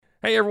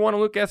Hey everyone, I'm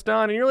Luke Gaston,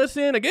 and you're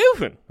listening to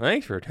Goofin'.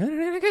 Thanks for tuning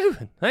in to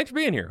Goofin'. Thanks for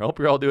being here. Hope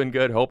you're all doing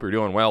good. Hope you're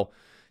doing well.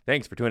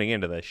 Thanks for tuning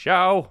into the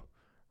show.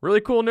 Really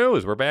cool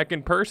news. We're back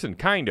in person,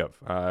 kind of.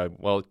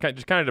 Well, it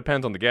just kind of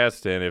depends on the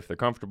guest and if they're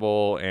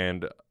comfortable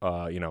and,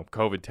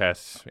 COVID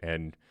tests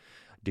and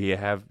do you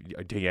have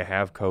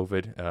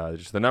COVID?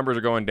 Just the numbers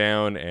are going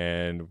down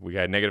and we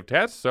got negative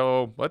tests,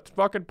 so let's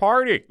fucking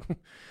party.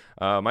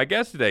 My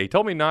guest today, he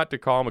told me not to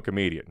call him a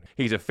comedian.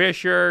 He's a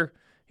fisher.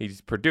 He's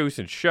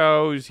producing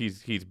shows.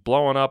 He's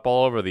blowing up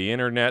all over the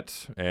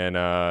internet, and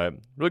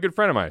really good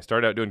friend of mine.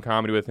 Started out doing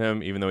comedy with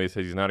him, even though he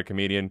says he's not a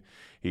comedian.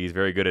 He's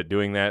very good at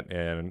doing that,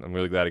 and I'm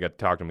really glad I got to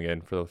talk to him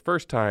again for the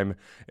first time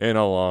in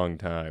a long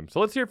time. So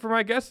let's hear it for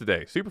my guest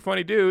today. Super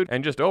funny dude,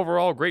 and just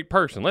overall great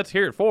person. Let's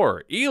hear it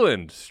for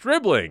Elon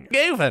Stribling.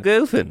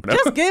 Goofing.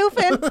 Just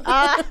goofing.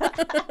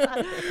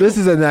 This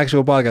is an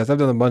actual podcast. I've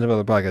done a bunch of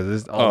other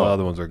podcasts. All the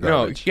other ones are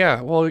garbage. No,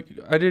 yeah, well,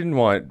 I didn't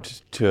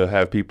want to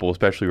have people,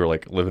 especially who are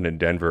like living in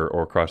Denver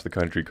or across the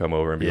country, come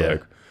over and be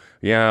like,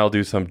 yeah, I'll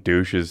do some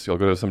douches. I'll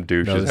go to some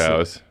douche's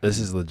house. This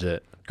is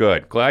legit.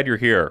 Good. Glad you're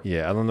here.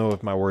 Yeah, I don't know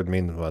if my word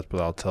means much,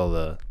 but I'll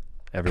tell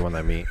everyone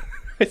I meet.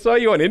 I saw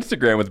you on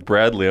Instagram with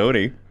Brad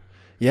Leone.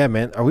 Yeah,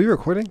 man. Are we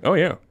recording? Oh,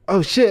 yeah.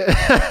 Oh, shit.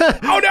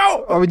 Oh,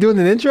 no! Are we doing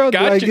an intro?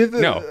 Gotcha.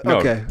 No.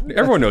 Okay.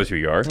 Everyone knows who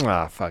you are.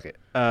 Ah, fuck it.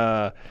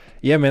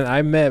 Yeah, man.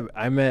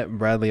 I met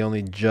Brad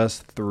Leone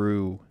just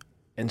through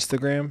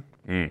Instagram.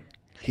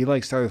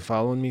 He started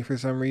following me for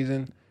some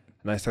reason,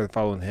 and I started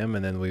following him,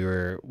 and then we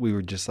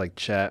were just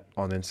chat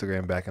on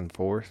Instagram back and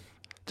forth,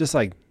 just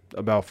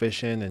about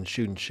fishing and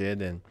shooting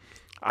shit, and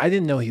I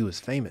didn't know he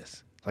was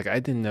famous. I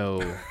didn't know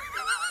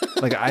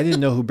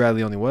who Brad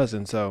Leone was,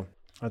 and so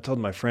I told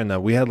my friend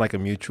that we have a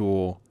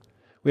mutual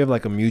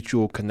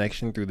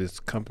connection through this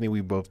company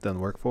we both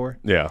done work for.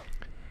 Yeah.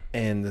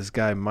 And this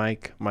guy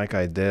Mike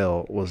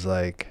Idell was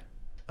like,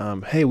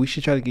 hey, we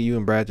should try to get you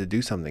and Brad to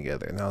do something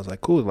together. And I was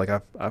like, cool.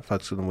 I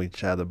fucked with him. We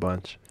chatted a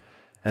bunch.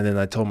 And then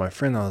I told my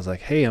friend, I was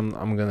like, hey, I'm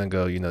gonna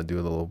go, do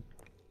a little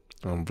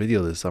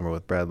video this summer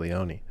with Brad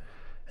Leone.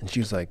 And she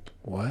was like,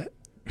 what?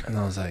 And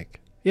I was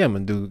like, yeah, I'm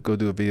gonna go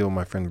do a video with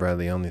my friend Brad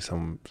Leone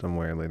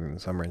somewhere later in the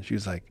summer. And she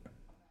was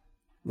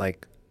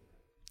like,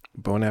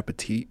 Bon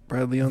Appetit,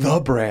 Brad Leone? The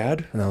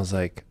Brad? And I was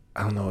like,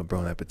 I don't know what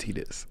Bon Appetit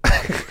is.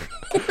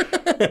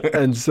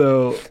 And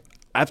so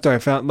after I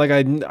found,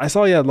 I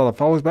saw he had a lot of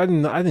followers, but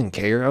I didn't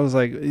care. I was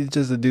like, it's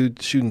just a dude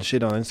shooting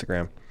shit on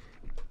Instagram.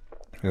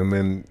 And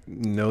then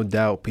no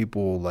doubt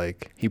people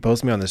he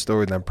posted me on the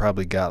story and I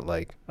probably got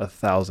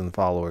 1,000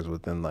 followers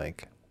within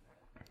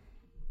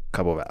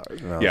couple of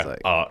hours. And I was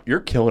like, you're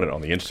killing it on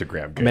the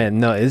Instagram game. Man,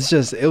 no, I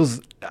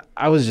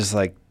was just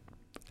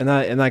and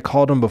I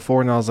called him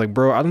before and I was like,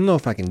 bro, I don't know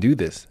if I can do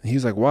this. And he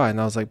was like, why?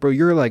 And I was like, bro,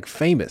 you're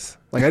famous.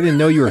 I didn't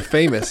know you were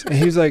famous. And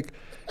he was like,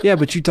 yeah,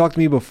 but you talked to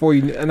me before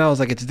you, and I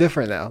was like, it's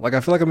different now. I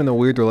feel like I'm in a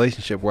weird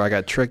relationship where I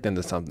got tricked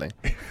into something.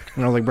 And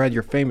I was like, Brad,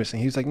 you're famous. And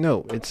he was like,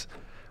 no,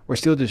 we're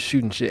still just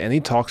shooting shit. And he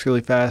talks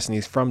really fast and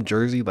he's from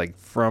Jersey,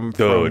 from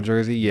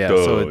Jersey. Yeah.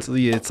 Dude. So it's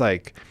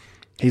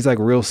he's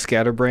real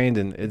scatterbrained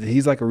and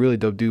he's a really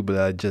dope dude,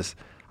 but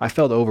I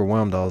felt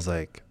overwhelmed. I was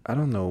like, I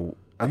don't know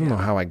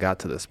how I got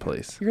to this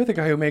place. You're the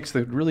guy who makes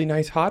the really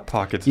nice Hot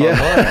Pockets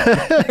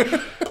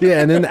online. Yeah,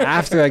 and then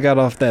after I got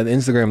off that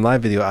Instagram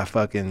live video,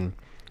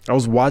 I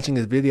was watching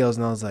his videos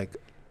and I was like,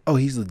 oh,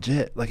 he's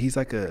legit. He's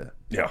a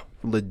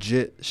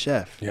legit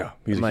chef. Yeah,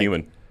 he's a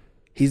human.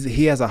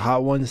 He has a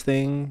Hot Ones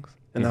thing,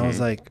 and I was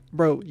like,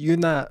 bro, you're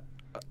not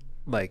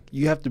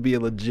you have to be a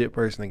legit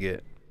person to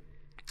get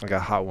a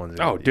Hot Ones.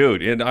 Oh,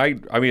 dude, and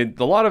I mean,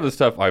 a lot of the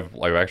stuff I've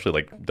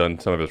actually done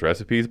some of his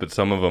recipes, but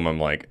some of them I'm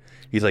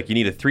he's you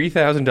need a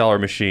 $3,000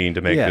 machine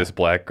to make this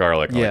black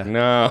garlic. I'm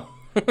no.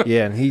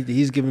 Yeah, and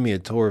he's giving me a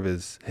tour of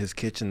his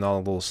kitchen and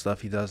all the little stuff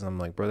he does, and I'm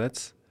like, bro,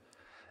 that's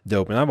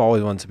dope. And I've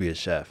always wanted to be a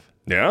chef.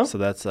 Yeah? So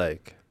that's I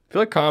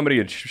feel like comedy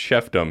and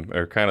chefdom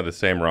are kind of the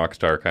same rock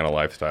star kind of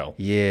lifestyle.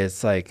 Yeah,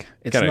 it's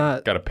kinda,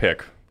 not... Gotta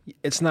pick.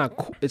 It's not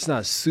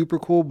super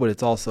cool, but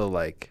it's also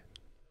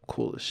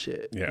cool as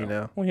shit. Yeah. You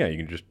know? Well, yeah, you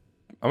can just...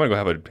 I'm going to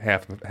go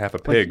have half a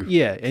pig.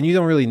 Yeah, and you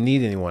don't really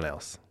need anyone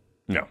else.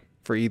 No.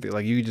 For either.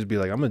 You could just be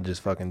I'm going to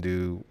just fucking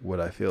do what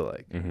I feel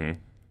like. Mm-hmm.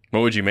 What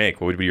would you make?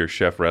 What would be your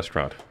chef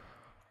restaurant?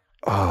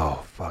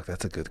 Oh, fuck,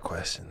 that's a good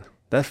question.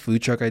 That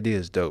food truck idea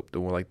is dope. The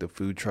one the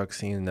food truck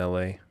scene in LA.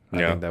 I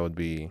think that would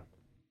be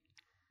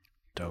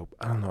dope.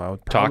 I don't know. I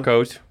would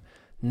tacos.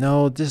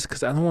 No, just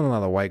because I don't want a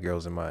lot of white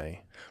girls in my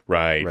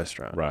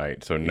restaurant.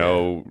 Right. So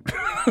no,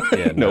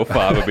 no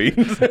fava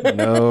beans.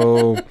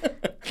 No,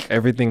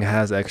 everything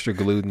has extra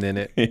gluten in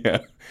it.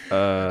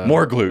 Yeah.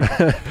 More gluten.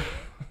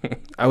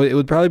 It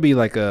would probably be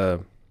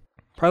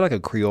probably a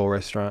Creole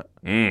restaurant,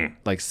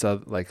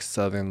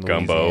 southern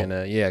Gumbo.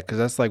 Louisiana. Yeah, because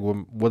that's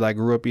what I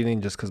grew up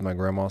eating. Just because my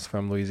grandma's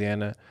from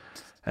Louisiana,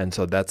 and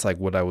so that's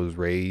what I was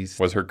raised.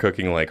 Was her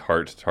cooking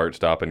heart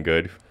stopping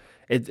good?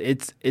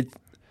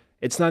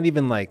 It's not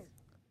even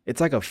it's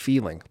a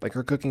feeling.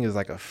 Her cooking is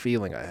a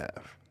feeling I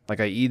have. Like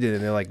I eat it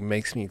and it like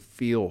makes me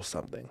feel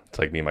something. It's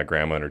like me and my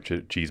grandma and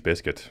her cheese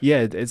biscuits.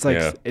 Yeah, it's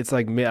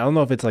like me. I don't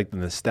know if it's like the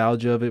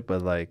nostalgia of it,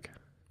 but like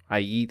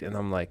I eat and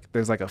I'm like,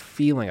 there's like a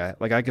feeling.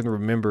 I can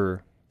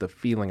remember the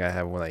feeling I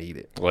have when I eat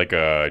it. Like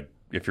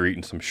if you're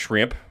eating some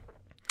shrimp.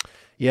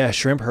 Yeah,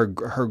 shrimp. Her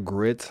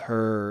grits.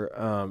 Her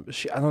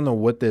I don't know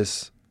what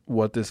this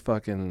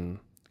fucking.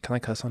 Can I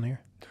cuss on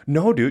here?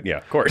 No, dude. Yeah,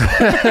 of course.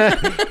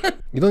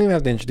 You don't even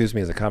have to introduce me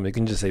as a comedy. You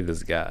can just say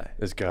this guy.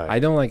 This guy. I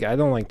don't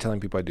like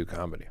telling people I do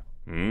comedy.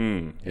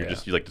 You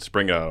like to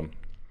spring Not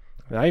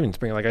even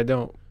spring. Like I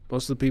don't.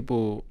 Most of the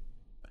people,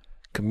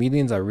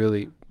 comedians, I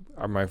really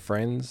are my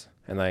friends,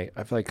 and I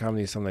feel like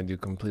comedy is something I do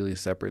completely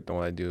separate than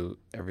what I do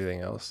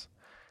everything else.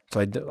 So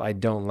I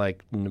don't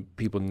like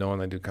people knowing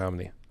I do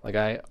comedy. Like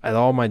at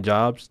all my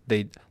jobs,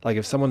 they like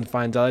if someone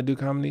finds out I do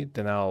comedy,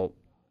 then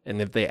and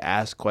if they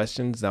ask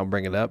questions, then I'll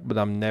bring it up. But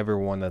I'm never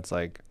one that's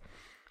like,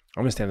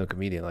 I'm a stand-up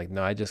comedian. Like,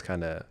 no, I just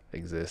kind of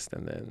exist,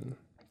 and then.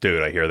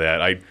 Dude, I hear that.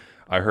 I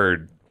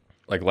heard,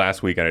 like,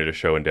 last week I did a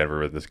show in Denver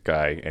with this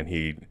guy, and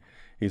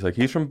he's like,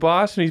 he's from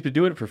Boston. He's been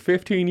doing it for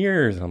 15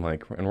 years. And I'm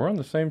like, and we're on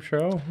the same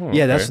show? Oh,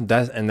 yeah,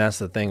 okay. that's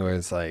the thing where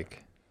it's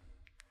like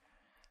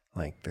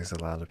there's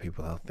a lot of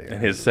people out there. And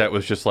his set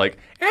was just like,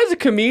 as a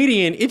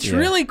comedian, it's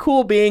really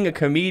cool being a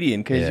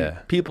comedian because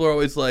people are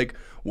always like,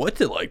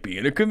 what's it like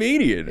being a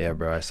comedian? Yeah,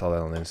 bro, I saw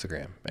that on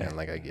Instagram, and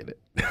like I get it.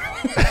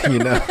 You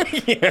know,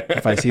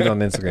 if I see it on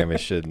Instagram,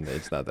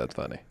 it's not that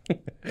funny.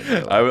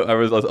 I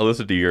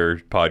listened to your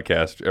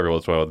podcast every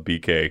once in a while with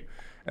BK,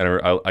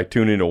 and I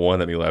tuned into one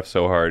that made me laugh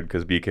so hard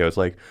because BK was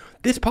like,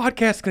 "This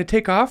podcast is gonna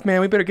take off, man.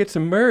 We better get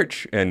some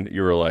merch." And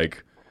you were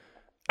like,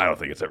 "I don't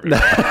think it's ever.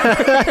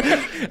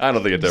 I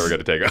don't think it's ever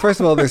gonna take off." First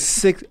of all, there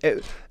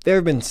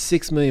have been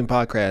 6 million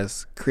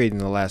podcasts created in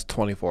the last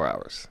 24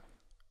 hours.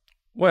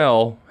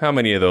 Well, how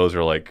many of those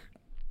are like,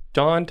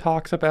 Don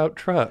talks about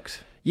trucks?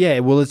 Yeah,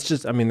 well, it's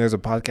just, I mean, there's a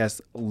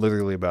podcast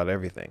literally about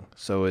everything.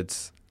 So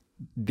it's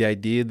the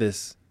idea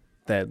that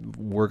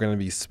we're going to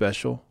be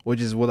special,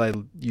 which is what I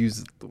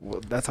use.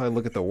 That's how I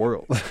look at the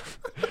world.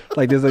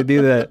 Like this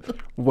idea that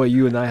what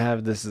you and I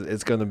have,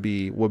 it's going to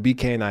be, what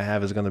BK and I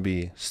have is going to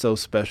be so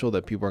special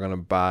that people are going to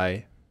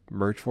buy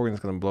merch for it and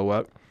it's going to blow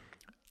up.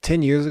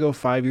 10 years ago,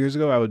 5 years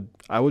ago,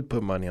 I would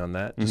put money on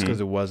that just because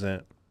it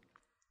wasn't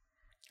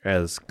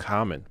as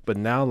common. But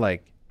now,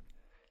 like,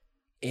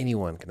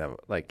 anyone can have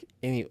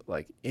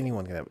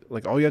anyone can have,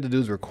 like, all you have to do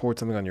is record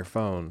something on your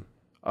phone,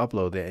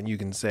 upload it, and you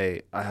can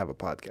say, I have a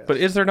podcast. But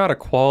is there not a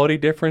quality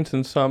difference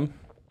in some?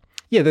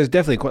 Yeah, there's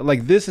definitely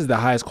like, this is the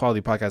highest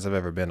quality podcast I've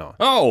ever been on.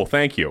 Oh,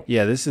 thank you.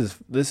 Yeah, this is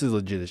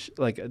legit.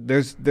 Like,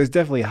 there's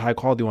definitely high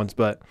quality ones,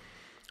 but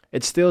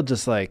it's still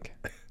just like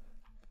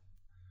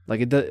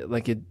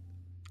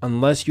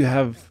unless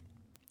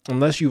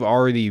you've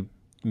already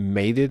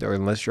made it, or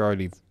unless you're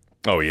already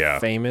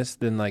famous,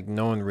 then like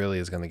no one really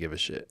is going to give a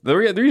shit. The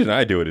reason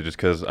I do it is just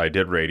because I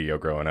did radio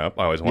growing up.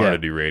 I always wanted to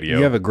do radio.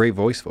 You have a great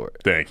voice for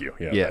it. Thank you.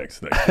 Yeah.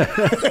 Thanks.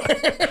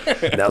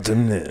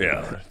 Nelson.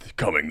 Yeah,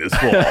 coming this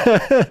fall.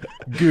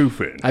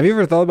 Goofing. Have you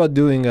ever thought about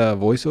doing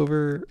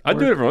voiceover? I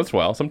do it every once in a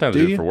while. Sometimes I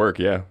do it for work,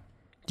 yeah.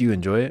 Do you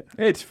enjoy it?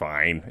 It's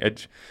fine.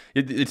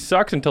 It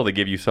sucks until they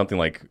give you something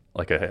like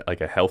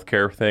a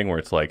healthcare thing where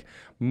it's like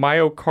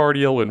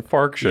myocardial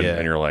infarction,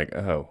 and you're like,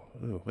 oh,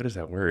 what is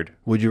that word?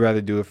 Would you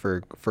rather do it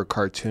for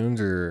cartoons,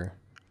 or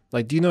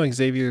like, do you know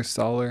Xavier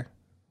Solar?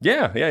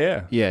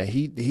 Yeah. Yeah,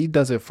 he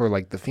does it for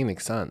like the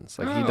Phoenix Suns.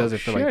 Like he does it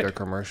for like their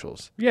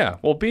commercials. Yeah.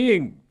 Well,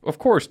 of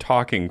course,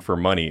 talking for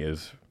money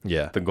is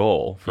the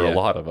goal for a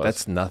lot of us.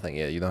 That's nothing.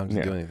 Yeah, you don't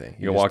have to do anything.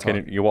 You walk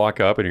in, you walk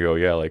up, and you go,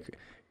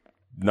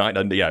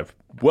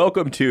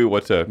 welcome to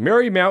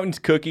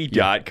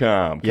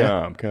MerryMountainsCookie.com.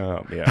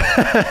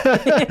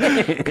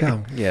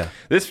 Come. Yeah.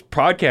 This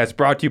podcast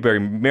brought to you by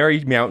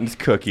Merry Mountains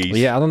Cookies.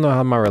 Yeah, I don't know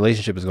how my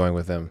relationship is going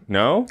with him.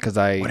 No? Because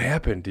what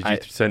happened? Did you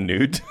send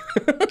nudes?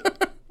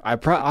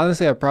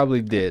 Honestly, I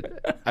probably did.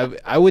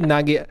 I would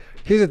not get.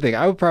 Here's the thing.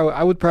 I would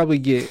probably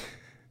get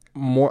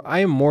more. I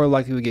am more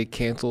likely to get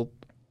canceled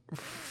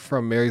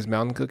from Mary's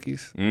Mountain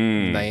Cookies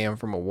than I am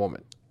from a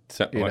woman.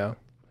 You know?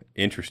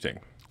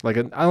 Interesting. Like,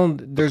 I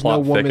don't. There's no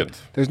woman.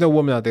 Thickens. There's no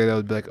woman out there that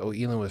would be like, "Oh,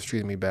 Elon was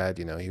treating me bad.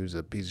 You know, he was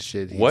a piece of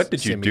shit." What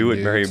did you do at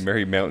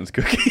Merry Mountains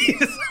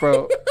Cookies,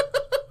 bro?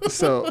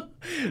 So,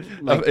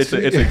 like, it's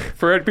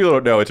for people who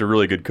don't know, it's a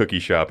really good cookie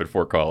shop at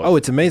Fort Collins. Oh,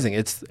 it's amazing.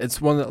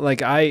 It's one that,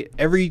 like,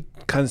 every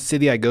kind of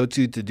city I go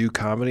to do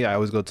comedy, I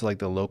always go to like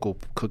the local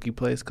cookie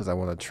place because I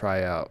want to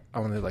try out. I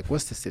want to, like,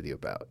 what's the city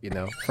about? You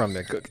know, from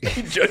their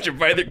cookie. Judge them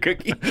by their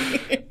cookie.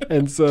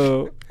 And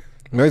so,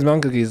 Mary's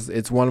Mountain Cookies,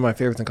 it's one of my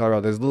favorites in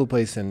Colorado. There's a little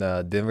place in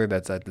Denver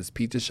that's at this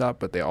pizza shop,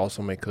 but they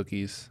also make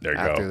cookies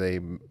after they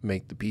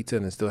make the pizza,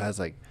 and it still has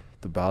like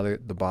the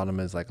bottom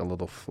is like a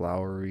little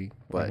floury,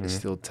 but it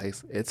still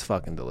tastes. It's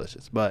fucking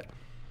delicious. But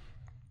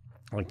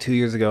like 2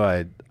 years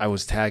ago, I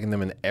was tagging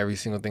them in every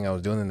single thing I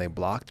was doing, and they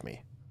blocked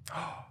me.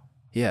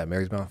 Yeah,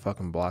 Mary's Mountain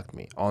fucking blocked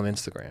me on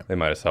Instagram. They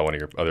might have saw one of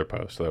your other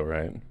posts though,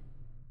 right?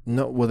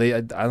 No, well, I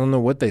don't know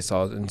what they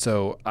saw, and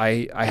so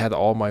I had not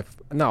all my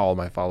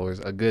followers,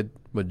 a good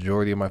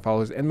majority of my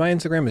followers. And my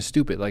Instagram is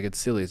stupid. Like, it's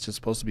silly. It's just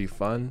supposed to be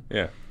fun.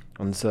 Yeah.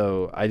 And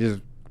so I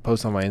just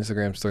post on my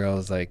Instagram story. I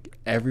was like,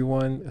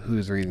 everyone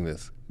who's reading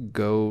this,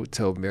 go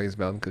tell Mary's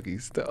Mountain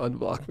Cookies to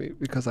unblock me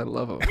because I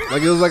love them.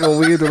 Like, it was like a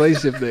weird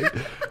relationship thing.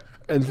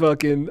 And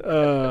fucking,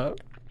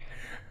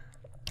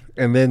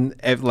 and then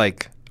I was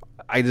like,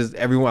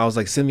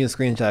 send me a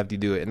screenshot after you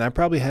do it. And I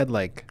probably had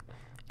like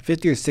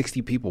 50 or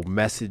 60 people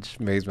message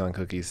Mary's Mountain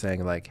Cookies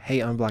saying like, hey,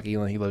 unblock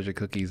Elon. He loves your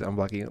cookies.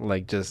 Unblock Elon.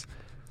 Like, just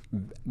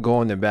go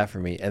on their bat for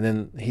me. And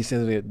then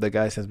the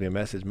guy sends me a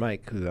message,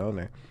 Mike, who's the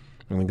owner.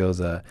 And he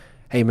goes,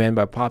 hey, man,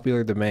 by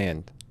popular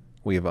demand,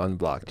 we have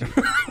unblocked you.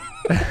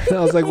 And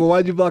I was like, well,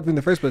 why'd you block me in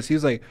the first place? He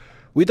was like,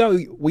 we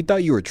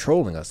thought you were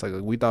trolling us. Like,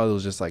 we thought it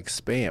was just like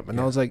spam. And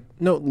I was like,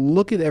 no,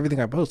 look at everything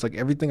I post. Like,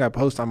 everything I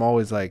post, I'm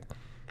always like,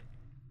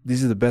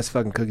 these are the best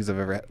fucking cookies I've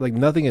ever had. Like,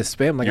 nothing is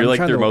spam. Like, you're like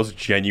their most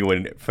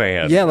genuine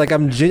fan. Yeah, like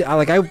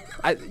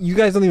you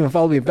guys don't even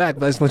follow me back,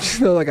 but I just want you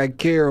to know, like, I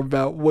care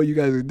about what you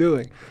guys are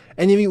doing.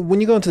 And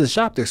when you go into the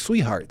shop, they're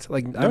sweethearts.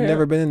 Like, I've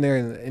never been in there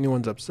and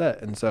anyone's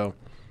upset. And so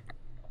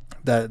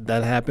that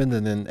happened.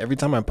 And then every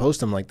time I post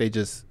them, like, they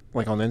just,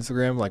 like on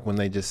Instagram, like when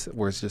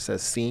where it just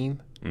says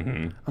seen,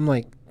 I'm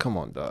like, come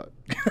on, dog.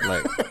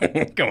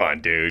 Like, come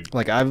on, dude.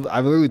 Like, I've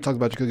literally talked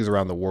about your cookies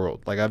around the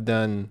world. Like, I've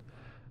done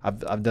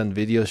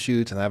video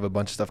shoots and I have a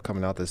bunch of stuff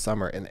coming out this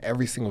summer. And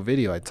every single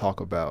video I talk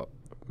about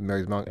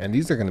Mary's Mountain, and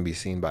these are going to be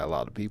seen by a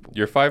lot of people.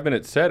 Your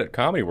 5-minute set at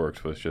Comedy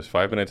Works was just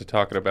 5 minutes of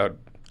talking about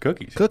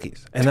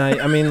cookies. And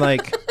I mean,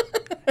 like,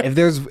 if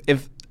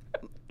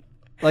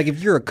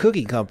you're a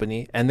cookie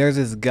company and there's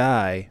this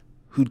guy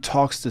who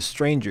talks to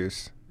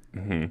strangers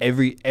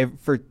every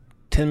for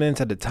 10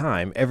 minutes at a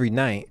time every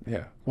night,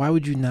 why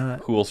would you not?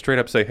 Who will straight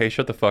up say, hey,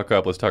 shut the fuck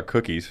up, let's talk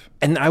cookies.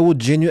 And I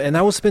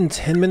will spend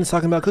 10 minutes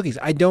talking about cookies.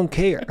 I don't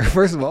care.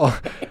 First of all,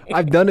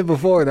 I've done it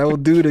before and I will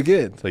do it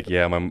again. It's like,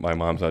 yeah, my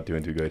mom's not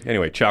doing too good.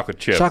 Anyway, chocolate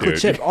chip,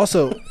 chip.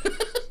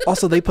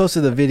 Also, they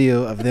posted a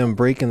video of them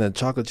breaking the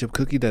chocolate chip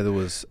cookie that it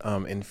was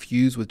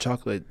infused with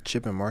chocolate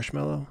chip and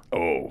marshmallow.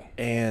 Oh.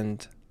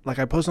 And like,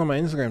 I posted on my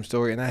Instagram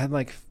story and I had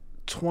like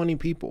 20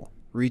 people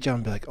reach out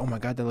and be like, oh my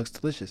God, that looks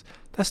delicious.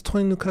 That's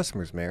 20 new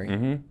customers, Mary.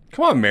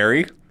 Come on,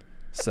 Mary.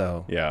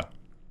 So yeah,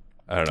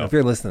 I don't know. If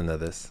you're listening to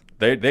this,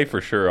 they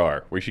for sure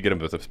are. We should get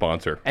them as a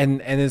sponsor.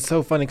 And it's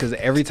so funny because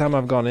every time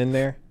I've gone in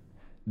there,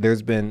 I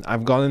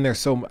went in there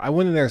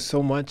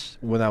so much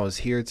when I was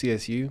here at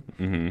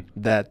CSU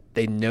that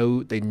they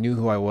knew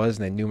who I was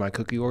and they knew my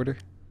cookie order.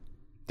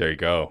 There you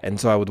go. And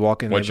so I would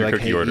walk in and What's be your like,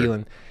 cookie hey, order?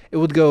 Elon. It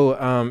would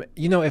go,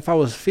 if I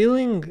was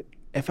feeling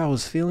like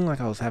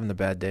I was having a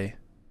bad day,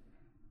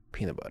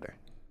 peanut butter.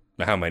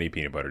 How many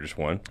peanut butter? Just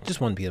one? Just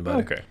one peanut butter.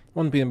 Okay.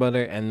 One peanut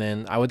butter, and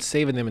then I would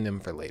save an M&M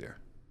for later.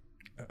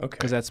 Okay.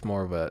 Because that's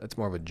more of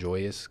a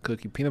joyous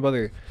cookie. Peanut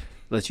butter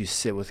lets you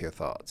sit with your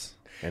thoughts.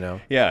 You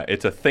know? Yeah,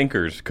 it's a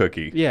thinker's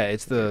cookie. Yeah,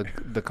 it's the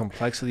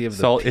complexity of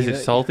the peanut. Is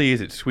it salty?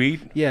 Is it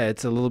sweet? Yeah,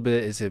 it's a little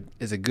bit. Is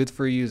it good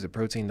for you? Is it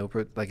protein? No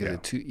protein? Like, is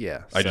it too?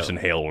 Yeah. I just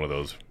inhaled one of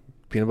those.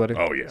 Peanut butter?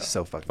 Oh, yeah.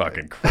 So fucking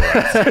good.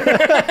 Christ.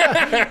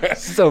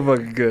 So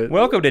fucking good.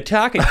 Welcome to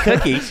Talking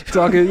Cookies.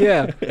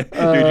 Yeah. Dude,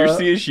 your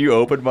CSU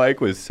open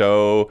mic was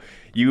so...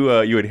 You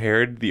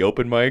inherited the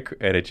open mic,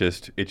 and it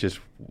just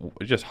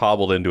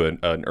hobbled into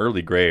an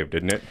early grave,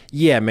 didn't it?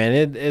 Yeah,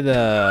 man.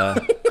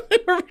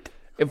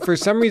 For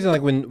some reason,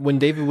 like when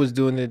David was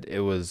doing it, it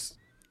was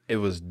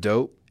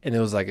dope, and it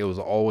was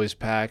always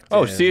packed.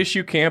 Oh,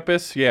 CSU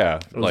campus, yeah,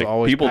 like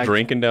people packed.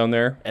 Drinking down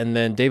there. And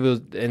then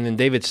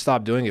David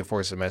stopped doing it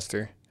for a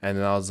semester, and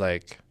then I was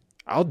like,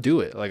 I'll do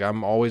it. Like,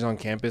 I'm always on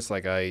campus.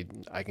 Like, I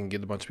can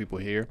get a bunch of people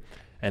here,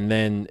 and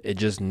then it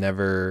just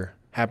never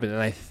happened.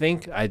 And I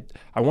think I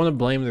want to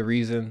blame the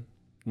reason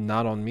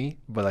not on me,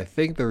 but I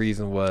think the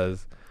reason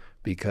was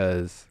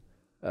because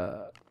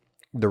the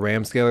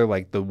Ramscaler,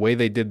 like the way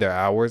they did their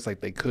hours,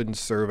 like they couldn't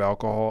serve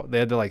alcohol. They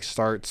had to like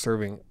stop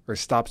serving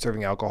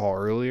alcohol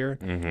earlier.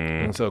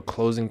 And so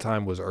closing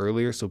time was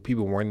earlier. So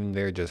people weren't in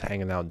there just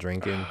hanging out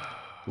drinking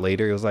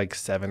later. It was like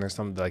 7 or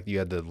something. Like you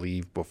had to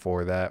leave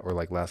before that, or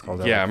like last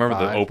calls. Yeah, like I remember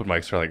 5. the open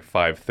mic started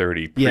like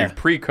 5:30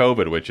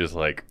 pre-COVID, which is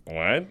like,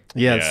 what?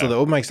 Yeah, so the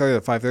open mic started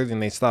at 5:30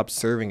 and they stopped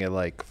serving at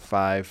like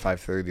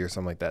 5:30 or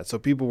something like that. So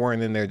people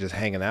weren't in there just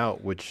hanging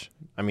out, which,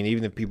 I mean,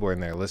 even if people are in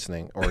there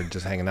listening or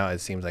just hanging out, it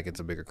seems like it's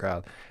a bigger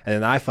crowd. And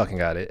then I fucking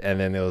got it. And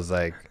then it was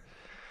like,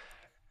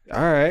 all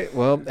right,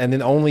 well, and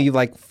then only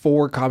like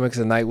 4 comics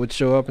a night would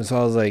show up. And so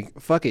I was like,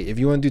 fuck it. If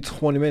you want to do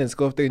 20 minutes,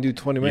 go up there and do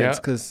 20 minutes.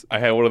 Because I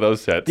had one of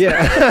those sets.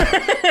 Yeah.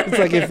 It's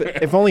like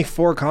if only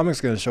 4 comics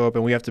are going to show up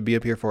and we have to be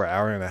up here for an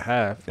hour and a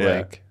half,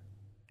 like,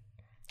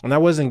 and I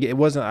wasn't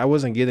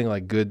getting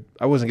like good.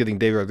 I wasn't getting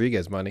David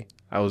Rodriguez money.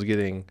 I was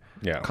getting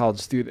college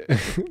student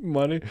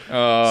money.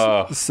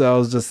 So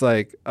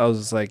I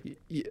was like,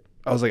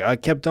 I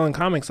kept telling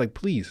comics, like,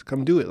 please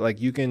come do it. Like,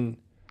 you can,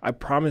 I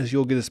promise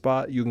you'll get a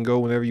spot. You can go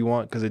whenever you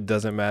want because it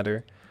doesn't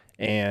matter.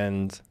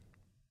 And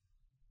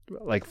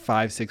like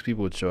 5-6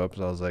 people would show up.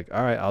 So I was like,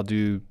 all right, I'll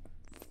do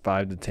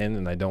 5 to 10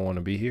 and I don't want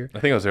to be here. I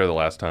think I was there the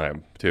last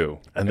time too.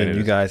 And then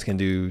you guys can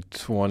do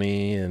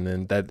 20, and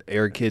then that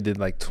Eric kid did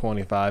like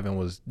 25 and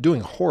was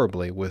doing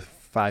horribly with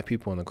 5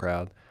 people in the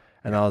crowd.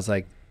 And I was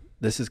like,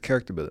 this is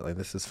character building. Like,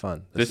 this is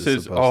fun. This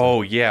is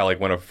like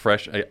when a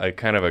fresh, a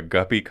kind of a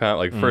guppy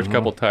first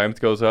couple times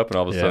goes up, and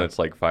all of a sudden it's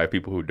like 5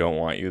 people who don't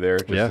want you there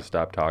just to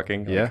stop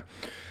talking. Yeah. Like,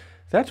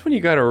 that's when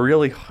you got to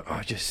really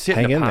just sit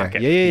hang in the in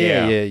pocket.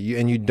 there. Yeah.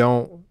 You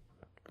don't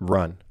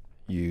run.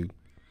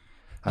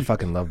 I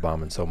fucking love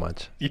bombing so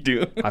much. You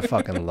do? I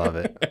fucking love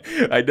it.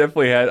 I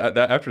definitely had,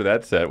 after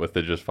that set with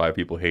the just 5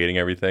 people hating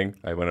everything,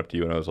 I went up to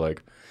you and I was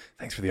like,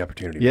 thanks for the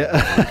opportunity. Yeah.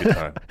 It was a good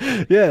time.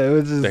 Yeah, it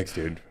was just... Thanks,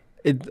 dude.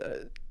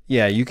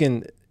 You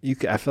can,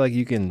 I feel like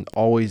you can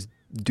always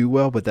do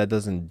well, but that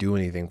doesn't do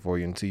anything for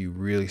you until you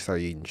really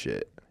start eating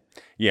shit.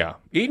 Yeah.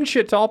 Eating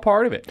shit's all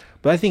part of it.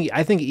 But I think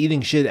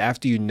eating shit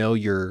after you know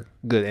you're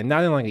good, and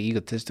not in like an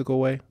egotistical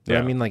way, but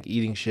I mean like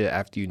eating shit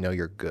after you know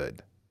you're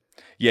good.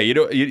 Yeah,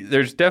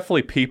 there's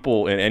definitely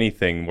people in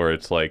anything where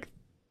it's like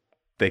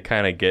they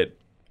kind of get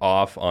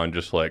off on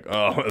just like,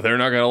 oh, they're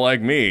not going to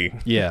like me.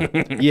 Yeah.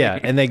 Yeah.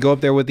 And they go up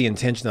there with the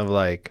intention of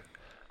like,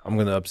 I'm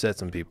going to upset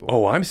some people.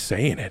 Oh, I'm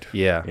saying it.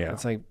 Yeah.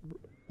 It's like,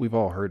 we've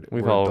all heard it.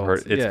 We've all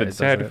heard it. It's been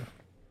said.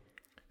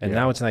 And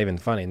now it's not even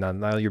funny.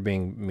 Now you're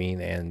being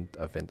mean and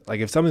offensive. Like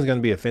if something's going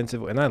to be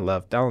offensive, and I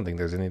don't think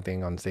there's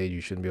anything on stage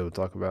you shouldn't be able to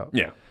talk about.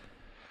 Yeah.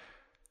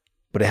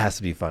 But it has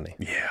to be funny.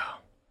 Yeah.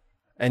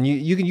 And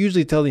you can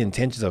usually tell the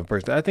intentions of a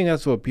person. I think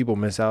that's what people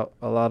miss out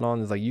a lot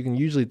on, is like you can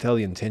usually tell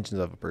the intentions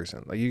of a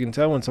person. Like you can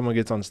tell when someone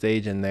gets on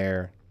stage and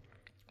they're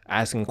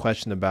asking a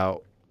question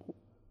about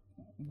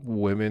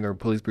women or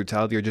police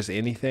brutality or just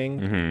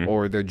anything,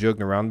 or they're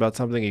joking around about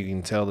something, and you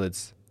can tell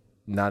it's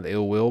not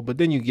ill will. But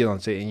then you get on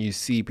stage and you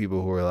see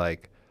people who are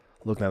like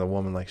looking at a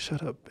woman like,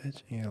 shut up,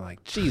 bitch. And you're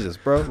like, Jesus,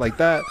 bro. Like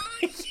that.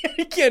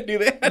 You can't do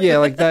that. Yeah,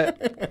 like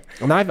that.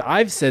 And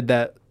I've said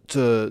that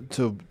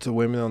to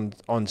women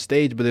on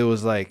stage, but it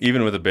was like,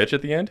 even with a bitch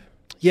at the end.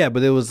 Yeah,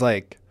 but it was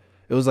like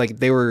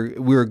we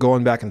were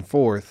going back and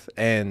forth,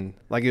 and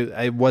like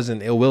it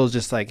wasn't ill will. It was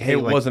just like, hey,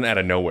 it wasn't out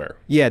of nowhere.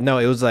 Yeah, no,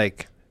 it was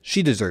like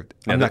she deserved it.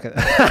 I'm not gonna.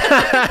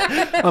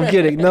 I'm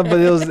kidding. No, but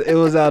it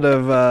was out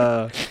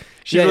of.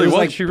 She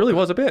really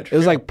was a bitch. It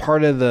was like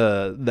part of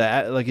the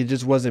like it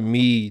just wasn't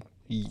me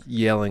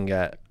yelling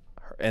at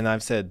her. And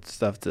I've said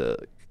stuff to.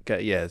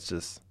 Yeah, it's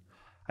just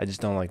I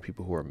just don't like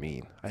people who are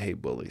mean. I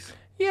hate bullies.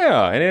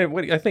 Yeah,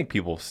 and I think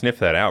people sniff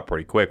that out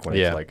pretty quick when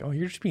it's like, oh,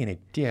 you're just being a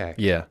dick.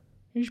 Yeah.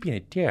 You're just being a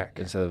dick.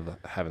 Instead of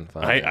having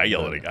fun. I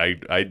yell at it.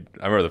 I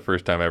remember the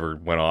first time I ever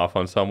went off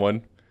on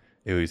someone.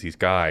 It was these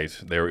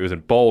guys. It was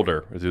in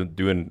Boulder. I was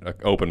doing an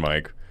open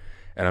mic,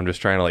 and I'm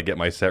just trying to like get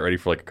my set ready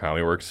for like a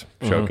Comedy Works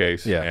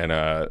showcase. Yeah.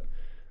 And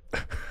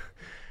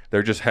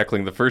they're just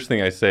heckling. The first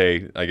thing I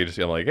say,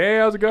 I'm like, hey,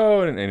 how's it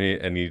going?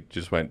 And he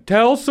just went,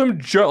 tell some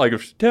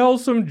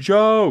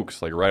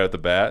jokes, like right at the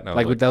bat. And I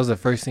was like that was the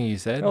first thing you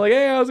said? I'm like,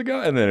 hey, how's it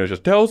going? And then it was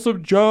just, tell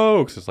some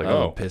jokes. It's like,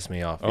 oh. Piss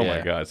me off. Oh,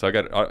 my God. So I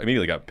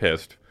immediately got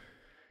pissed.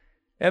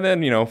 And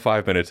then,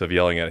 5 minutes of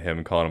yelling at him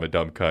and calling him a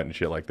dumb cunt and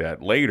shit like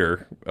that.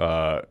 Later,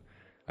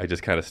 I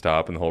just kind of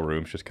stop and the whole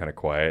room's just kind of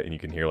quiet and you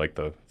can hear like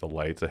the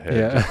lights ahead.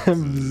 Yeah.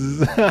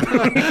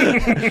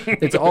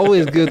 It's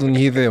always good when you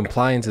hear the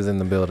appliances in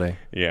the building.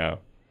 Yeah.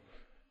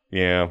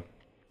 Yeah.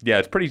 Yeah,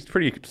 it's pretty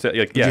like,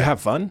 Did you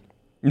have fun?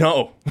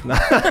 No.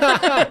 Not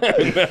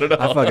at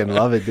all. I fucking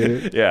love it,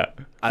 dude. Yeah.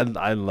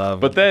 I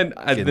love But then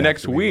the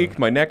next week,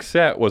 my next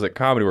set was at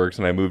Comedy Works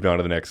and I moved on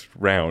to the next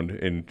round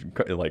in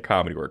like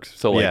Comedy Works.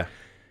 So like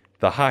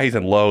the highs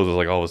and lows was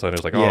like all of a sudden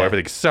it's like, oh,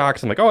 everything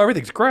sucks. I'm like, oh,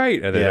 everything's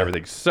great. And then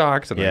everything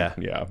sucks. And then,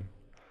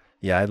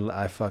 I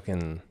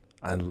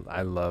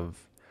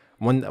love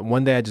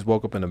one day I just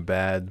woke up in a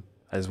bad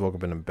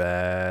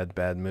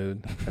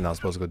mood, and I was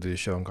supposed to go do the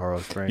show in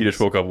Colorado Springs. You just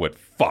woke up with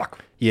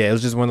fuck. Yeah, it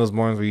was just one of those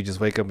mornings where you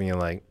just wake up and you're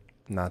like,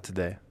 not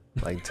today.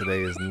 Like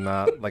today is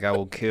not like I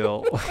will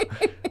kill.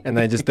 And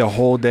then just the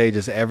whole day,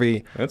 just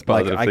that's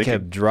positive I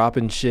kept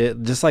dropping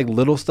shit, just like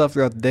little stuff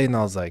throughout the day, and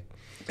I was like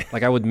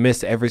I would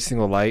miss every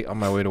single light on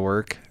my way to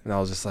work, and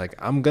I was just like,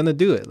 I'm gonna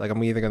do it. Like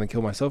I'm either gonna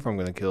kill myself or I'm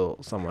gonna kill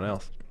someone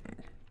else.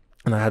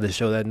 And I had the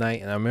show that night,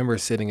 and I remember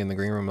sitting in the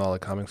green room and all the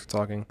comics were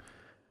talking.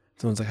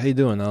 Someone's like, how you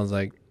doing? And I was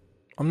like,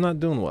 I'm not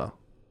doing well.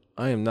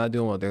 I am not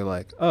doing well. They're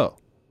like, oh.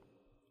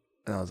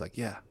 And I was like,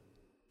 yeah.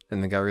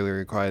 And they got really,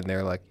 really quiet, and they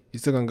were like, you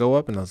still gonna go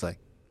up? And I was like,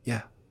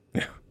 yeah.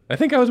 Yeah. I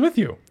think I was with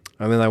you.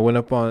 And then I went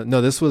up on, no,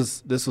 this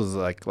was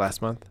like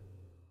last month.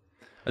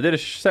 I did a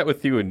set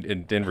with you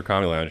in Denver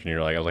Comedy Lounge, and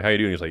you're like, I was like, how you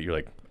doing? You're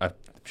like,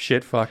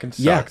 shit fucking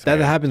sucks. Yeah, that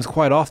man. happens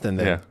quite often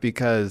then,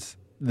 because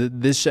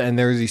this and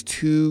there was these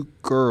 2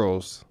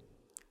 girls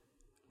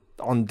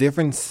on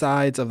different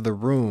sides of the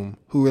room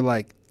who were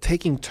like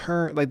taking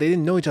turns, like they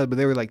didn't know each other, but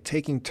they were like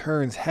taking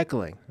turns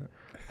heckling,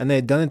 and they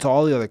had done it to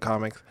all the other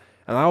comics,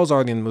 and I was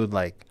already in the mood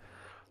like,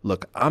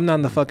 look, I'm not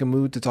in the fucking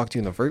mood to talk to you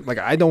in the first, like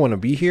I don't want to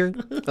be here,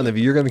 and if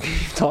you're gonna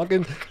keep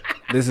talking,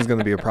 this is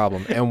gonna be a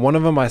problem. And one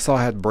of them I saw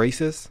had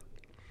braces.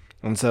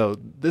 And so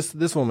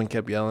this woman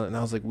kept yelling, and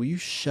I was like, "Will you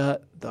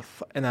shut the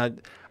fuck?" And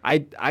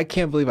I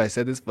can't believe I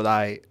said this, but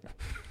I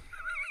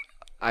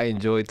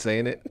enjoyed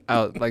saying it.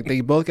 Like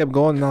they both kept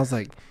going, and I was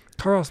like,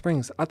 "Colorado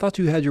Springs, I thought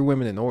you had your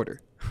women in order."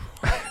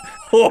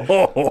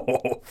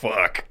 Oh,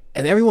 fuck.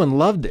 And everyone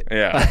loved it.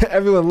 Yeah.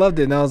 Everyone loved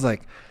it, and I was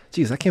like,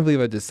 "Geez, I can't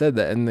believe I just said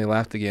that." And they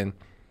laughed again,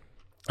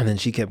 and then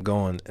she kept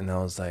going, and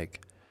I was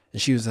like,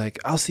 and she was like,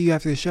 "I'll see you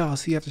after the show. I'll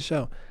see you after the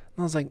show." And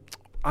I was like,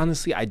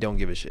 honestly, I don't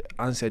give a shit.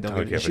 Honestly, I don't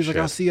give a shit. She's like,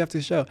 "I'll see you after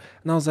the show."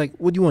 And I was like,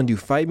 "What do you want to do?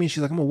 Fight me?"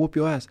 She's like, "I'm going to whoop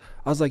your ass."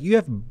 I was like, "You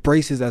have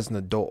braces as an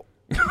adult."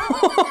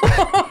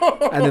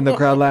 And then the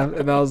crowd laughed.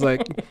 And I was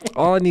like,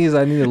 all I need is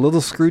a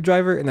little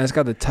screwdriver. And I just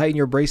got to tighten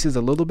your braces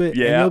a little bit.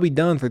 Yeah. And it'll be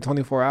done for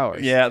 24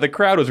 hours. Yeah, the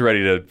crowd was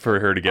ready for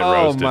her to get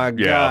roasted. Oh, my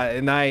Yeah. God.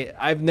 And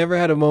I've never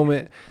had a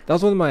moment. That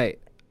was one of my,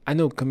 I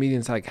know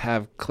comedians like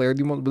have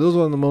clarity moments, but those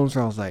were one of the moments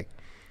where I was like,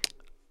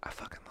 I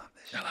fucking love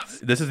this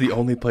shit. This is the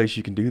only place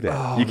you can do that.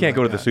 Oh, you can't my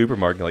go to the God.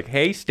 supermarket and be like,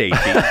 "Hey, Stacy,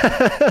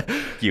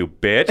 you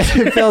bitch."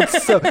 It felt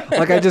so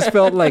like I just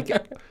felt like,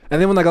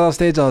 and then when I got off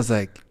stage, I was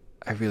like,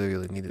 I really,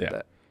 really needed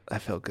that. I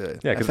felt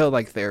good. Yeah, I 'cause felt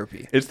like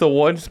therapy. It's the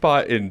one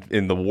spot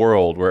in the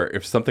world where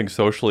if something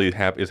socially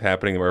is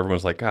happening where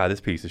everyone's like, "God,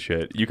 this piece of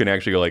shit," you can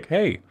actually go like,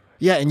 "Hey,"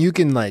 Yeah, and you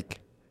can like,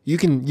 you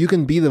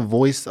can be the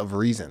voice of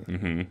reason.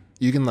 mm-hmm.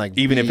 You can like,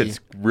 even if be- it's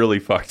really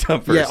fucked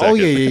up for yeah, a second. oh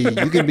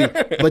yeah. You can be,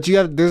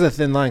 but there's a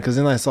thin line because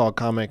then I saw a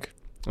comic.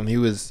 And he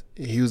was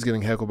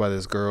getting heckled by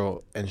this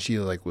girl, and she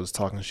like was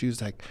talking. She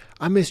was like,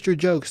 "I missed your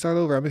joke. Start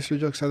over. I missed your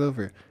joke. Start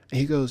over." And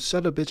he goes,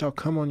 "Shut up, bitch. I'll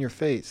come on your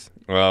face."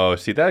 Oh,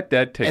 see that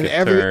takes And a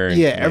turn.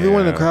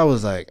 everyone in the crowd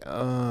was like,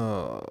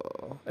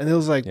 "Oh," and it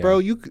was like, Yeah. "Bro,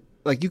 you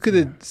could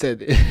have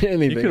said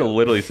anything. You could have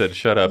literally said,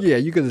 "Shut up." Yeah,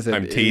 you could have said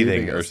I'm teething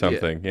anything or else.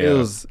 something.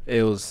 Yeah.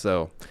 It was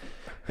so.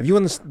 If you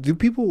want to, do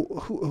people?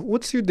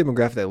 What's your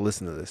demographic that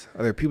listen to this?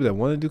 Are there people that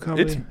want to do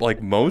comedy? It's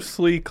like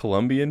mostly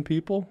Colombian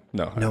people.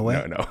 No, No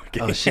way? No.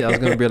 Oh shit! I was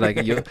gonna be like,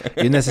 yo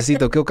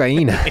necesito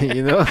cocaína.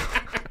 You know,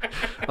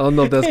 I don't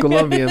know if that's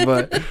Colombian,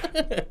 but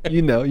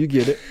you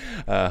get it.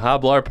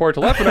 Hablar por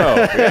teléfono.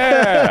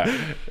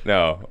 Yeah.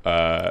 No.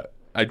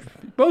 I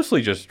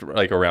mostly just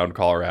like around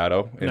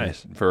Colorado.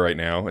 Nice. For right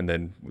now, and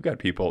then we got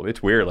people.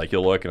 It's weird. Like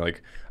you'll look and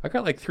like I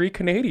got like 3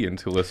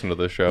 Canadians who listen to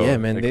the show. Yeah,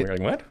 man, Like, they- we're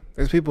like, what?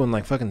 There's people in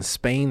like fucking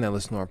Spain that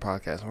listen to our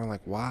podcast, and we're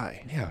like,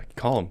 why? Yeah,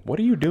 call them. What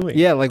are you doing?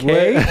 Yeah, like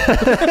Kay?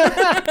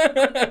 what?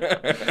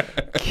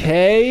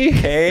 K.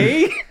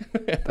 Hey.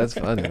 That's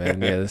funny,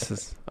 man. Yeah,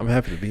 I'm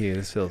happy to be here.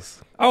 This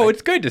feels. Oh,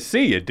 it's good to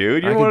see you,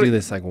 dude. You I wanna- could do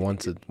this like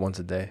once a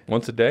day.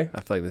 once a day.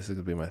 I feel like this is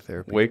gonna be my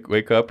therapy.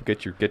 Wake up,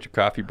 get your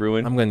coffee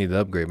brewing. I'm gonna need to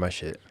upgrade my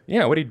shit.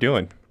 Yeah, what are you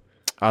doing?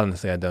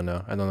 Honestly, I don't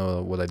know. I don't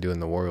know what I do in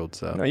the world.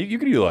 So No, you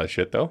can do a lot of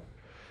shit though.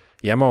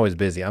 yeah, I'm always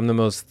busy. I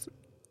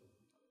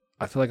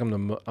feel like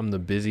I'm the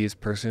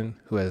busiest person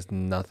who has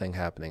nothing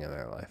happening in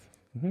their life.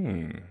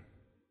 Maybe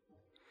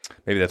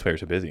that's why you're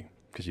so busy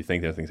because you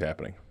think nothing's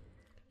happening.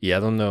 Yeah, I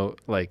don't know.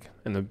 Like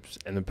in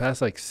the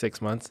past like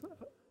 6 months,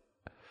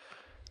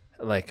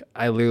 like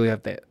I literally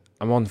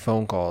I'm on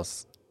phone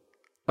calls.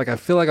 Like I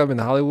feel like I'm in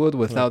Hollywood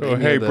without. Oh,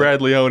 any hey, of the-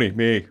 Brad Leone,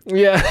 me.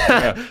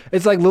 Yeah,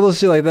 it's like little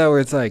shit like that where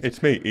it's like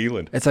It's me,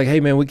 Eland. it's like,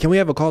 hey man, can we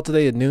have a call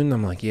today at noon?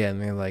 I'm like, yeah,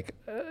 and they're like,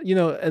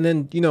 and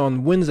then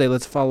on Wednesday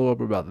let's follow up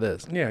about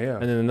this. Yeah.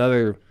 And then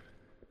another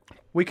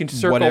We can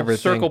whatever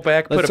circle thing.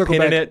 back, Let's put a circle pin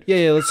back. in it.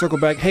 Yeah, let's circle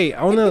back. Hey,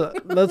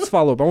 let's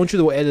follow up. I want you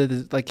to edit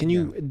this. Like, can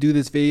you do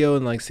this video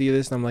and like see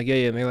this? And I'm like,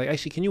 yeah. And they're like,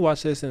 actually, can you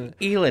watch this? And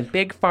Eland,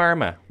 big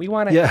pharma. We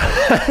want to. yeah,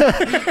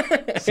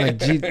 it's like,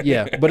 gee,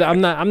 yeah. But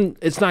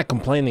it's not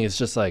complaining. It's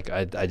just like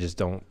I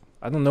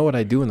don't know what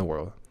I do in the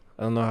world.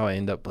 I don't know how I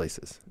end up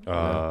places.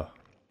 You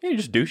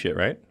just do shit,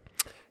 right?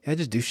 Yeah, I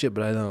just do shit,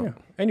 but I don't. Yeah.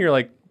 And you're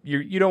like,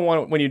 you don't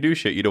want when you do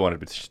shit, you don't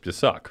want it to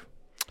suck.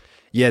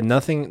 Yeah,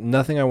 nothing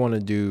I want to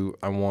do.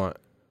 I want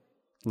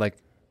like,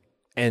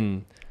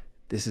 and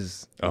this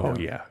is. Oh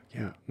yeah.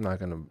 I'm not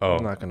gonna. Oh.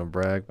 I'm not gonna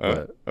brag,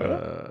 but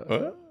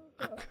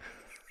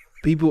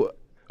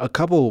a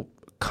couple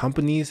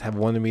companies have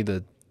wanted me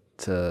to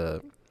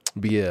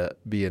be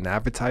an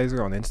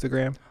advertiser on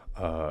Instagram.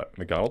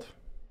 McDonald's.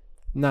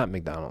 Not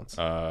McDonald's.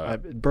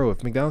 Bro,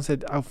 if McDonald's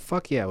said, "Oh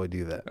fuck yeah," I would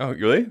do that. Oh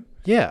really?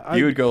 Yeah,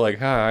 You would go like,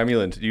 "Hi, I'm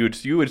Eland."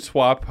 You would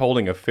swap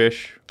holding a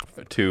fish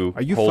to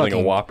Are you holding a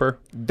fucking- Whopper.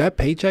 that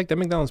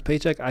McDonald's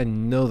paycheck. I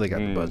know they got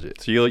the budget.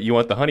 So you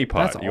want the honey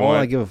pot? That's you all want,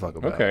 I give a fuck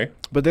about. Okay.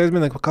 But there's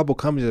been like a couple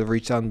companies that have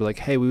reached out and be like,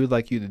 "Hey, we would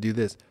like you to do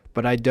this,"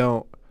 but I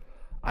don't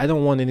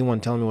want anyone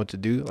telling me what to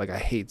do. Like I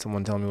hate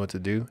someone telling me what to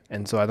do,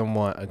 and so I don't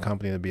want a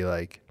company to be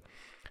like,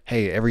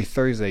 "Hey, every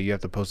Thursday you have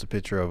to post a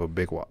picture of a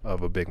Big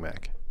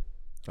Mac."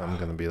 I'm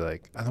gonna be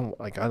like, I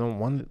don't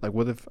want like,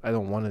 what if I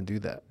don't want to do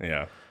that?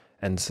 Yeah.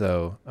 And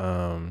so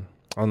I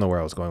don't know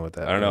where I was going with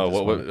that. I don't know.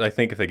 just What I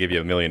think if they give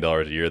you $1 million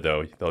a year,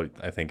 though,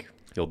 I think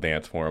you'll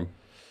dance for them,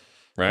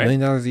 right? $1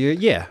 million a year?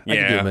 Yeah, I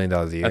could do $1 million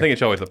a year. I think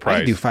it's always the I price.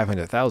 could do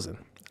 500,000.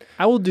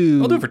 I will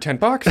do. I'll do it for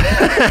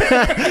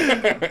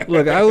 $10.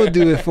 Look, I will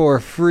do it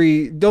for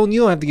free. You don't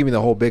have to give me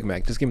the whole Big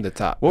Mac. Just give me the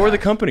top. What were the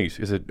companies?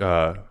 Is it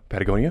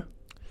Patagonia?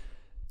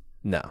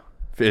 No.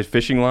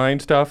 fishing line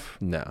stuff.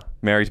 No.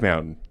 Mary's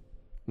Mountain.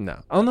 No.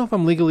 I don't know if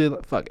I'm legally.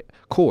 Fuck it.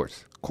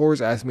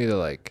 Coors asked me to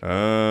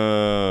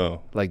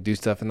Oh. like do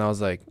stuff, and I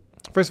was like,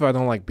 first of all, I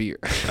don't like beer.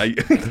 I,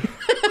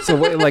 So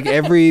like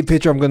every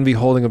picture I'm gonna be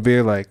holding a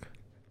beer, like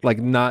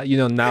not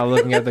not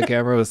looking at the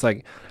camera. It's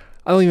like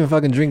I don't even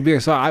fucking drink beer.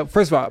 So I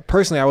first of all,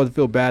 personally, I would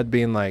feel bad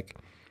being like,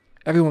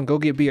 everyone go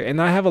get beer.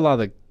 And I have a lot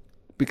of,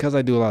 because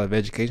I do a lot of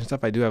education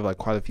stuff, I do have like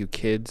quite a few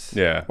kids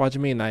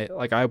watching me, and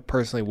I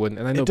personally wouldn't.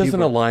 And I know it doesn't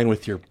people, align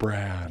with your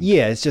brand.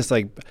 yeah, it's just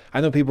like I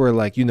know people are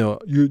like, you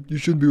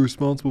shouldn't be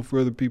responsible for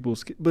other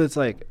people's but it's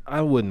like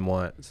I wouldn't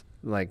want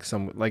like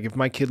if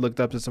my kid looked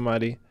up to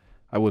somebody,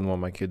 I wouldn't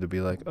want my kid to be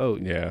like, oh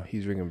Yeah.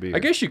 he's drinking beer. I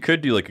guess you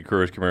could do like a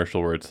Coors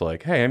commercial where it's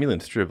like, hey, I'm Elon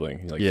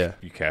Stribling. Like, Yeah.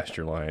 you cast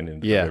your line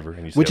and Yeah, whatever.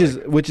 And you which say, is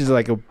like, which is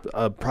like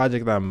a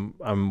project that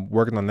I'm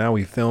working on now.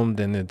 We filmed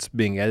and it's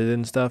being edited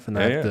and stuff, and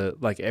I have to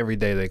like every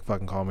day they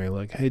fucking call me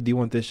like, hey, do you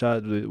want this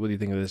shot? What do you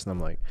think of this? And I'm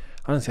like,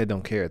 honestly, I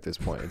don't care at this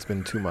point. It's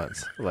been 2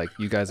 months. Like,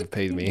 you guys have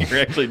paid me. you're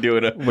actually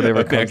doing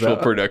Whatever an comes actual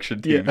out.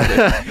 production team.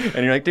 Yeah. thing.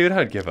 And you're like, dude,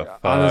 I'd give a fuck.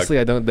 Honestly,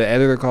 I don't. The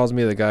editor calls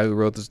me, the guy who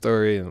wrote the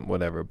story, and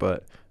whatever.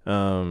 But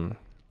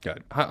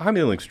God, I'm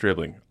Elon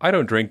Stribling. I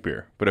don't drink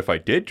beer, but if I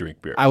did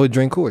drink beer, I would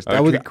drink Coors. I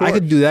would drink I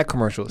could Coors. do that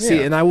commercial. See,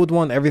 Yeah. and I would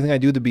want everything I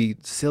do to be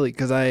silly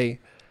because I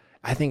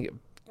think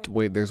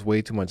there's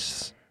way too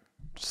much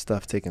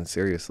stuff taken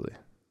seriously.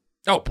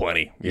 oh,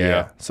 plenty.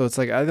 Yeah. So it's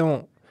like I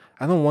don't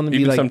want to be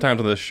Even like.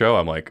 sometimes on this show,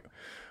 I'm like,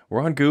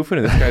 we're on goofing,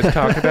 and this guy's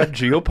talking about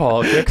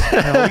geopolitics.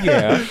 Hell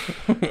yeah.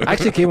 I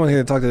actually came on here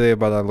to talk today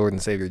about our Lord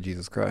and Savior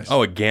Jesus Christ.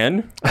 Oh,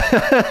 again?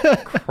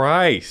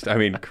 Christ. I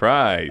mean,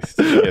 Christ.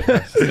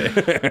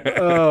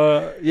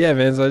 Yeah,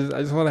 man. So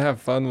I just want to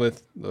have fun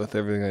with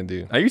everything I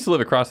do. I used to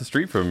live across the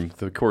street from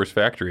the Coors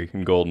factory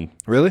in Golden.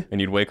 Really? And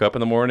you'd wake up in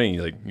the morning,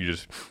 and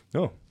it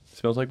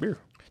smells like beer.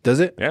 Does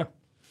it? Yeah.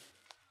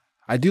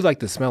 I do like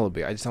the smell of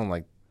beer. I just don't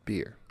like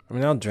beer. I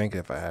mean, I'll drink it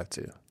if I have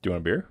to. Do you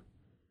want a beer?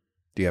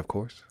 Do you have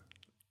Coors?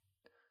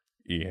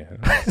 Yeah.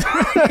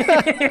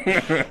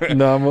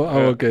 No, I'm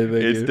okay.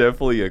 Thank It's you.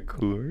 definitely a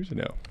Coors.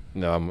 No.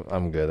 No,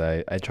 I'm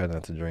good. I try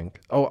not to drink.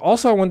 Oh,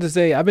 also, I wanted to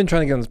say I've been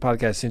trying to get on this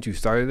podcast since you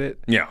started it,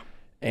 Yeah.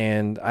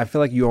 and I feel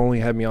like you only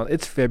had me on.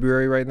 It's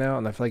February right now,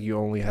 and I feel like you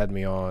only had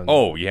me on.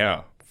 Oh,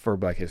 yeah. For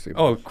Black History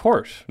Oh, Month. of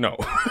course. No.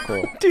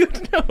 Cool.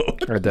 Dude, no.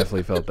 I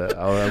definitely felt that.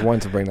 I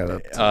wanted to bring that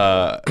up.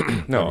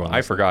 No, Everyone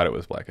I forgot it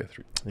was Black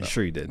History. No.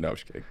 Sure you did. No, I'm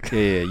just kidding.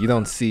 Yeah, you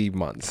don't see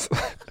months.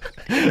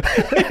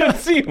 I don't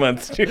see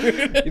months,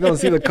 dude. You don't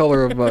see the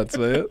color of months,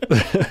 man.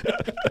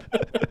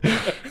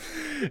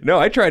 No,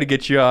 I tried to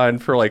get you on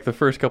for like the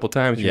first couple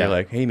times. Yeah. You're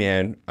like, "Hey,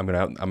 man, I'm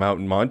out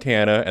in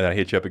Montana," and then I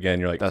hit you up again.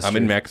 You're like, That's "I'm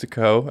true. in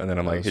Mexico," and then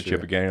I'm like, That's hit you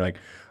up true. again. You're like,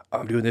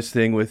 "I'm doing this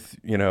thing with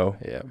Yeah,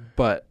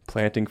 but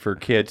planting for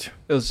kids."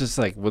 it was just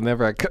like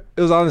it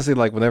was honestly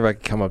like whenever I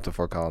could come up to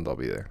Fort Collins, I'll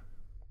be there.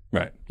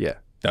 Right, Yeah.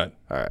 done.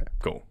 All right.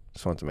 Cool.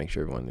 Just wanted to make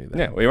sure everyone knew that.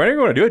 Yeah, whenever you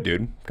want to do it,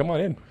 dude, come on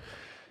in.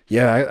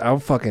 Yeah, I'll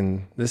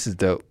fucking. This is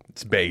dope.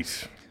 It's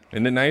base.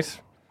 Isn't it nice?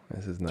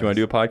 This is nice. Do you want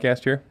to do a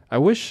podcast here? I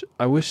wish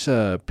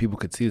people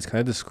could see this. Can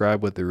I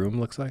describe what the room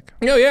looks like?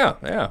 Oh yeah.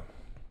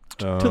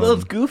 To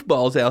those Um,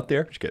 goofballs out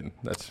there. Just kidding.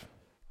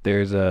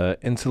 There's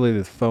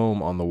insulated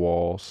foam on the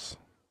walls.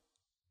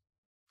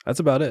 That's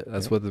about it.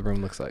 That's what the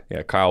room looks like.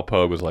 Yeah, Kyle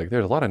Pogue was like,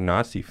 "There's a lot of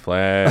Nazi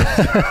flags."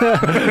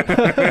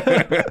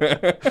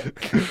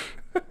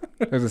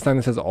 There's a sign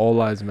that says "All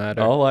Lives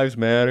Matter." All lives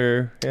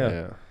matter. Yeah.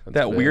 that's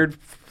That big. weird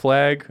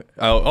flag.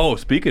 Oh,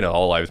 speaking of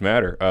all lives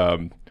matter,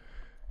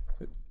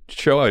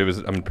 show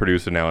I'm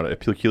producing now at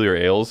Peculiar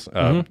Ales.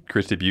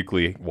 Christy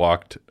Buckley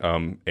walked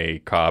a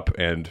cop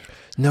and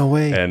No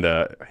way.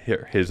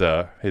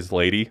 his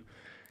lady.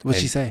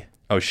 What'd she say?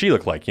 Oh, she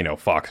looked like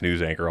Fox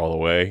News anchor all the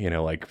way.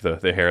 Like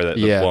the hair the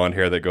Yeah. blonde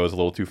hair that goes a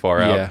little too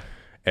far out. Yeah.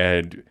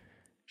 And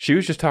she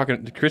was just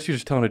talking. Christy was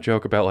just telling a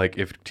joke about like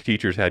if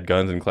teachers had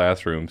guns in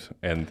classrooms,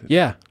 and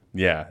Yeah.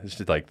 yeah, it's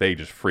just like they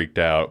just freaked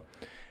out,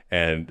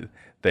 and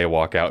they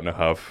walk out in a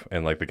huff,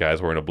 and like the guy's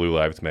wearing a Blue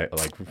Lives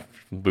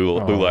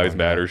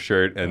Matter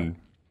shirt, and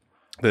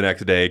the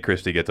next day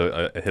Christy gets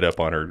a hit up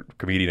on her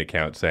comedian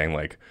account saying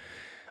like,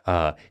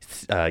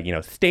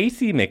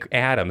 Stacey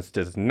McAdams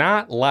does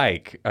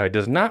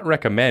not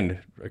recommend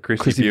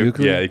Christy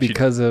Buckley Yeah,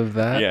 because of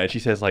that. yeah, and she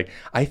says like,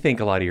 I think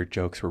a lot of your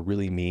jokes were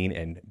really mean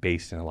and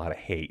based in a lot of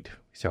hate.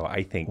 So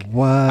I think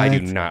What? I do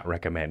not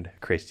recommend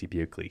Christy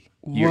Buckley.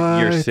 You're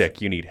What? sick.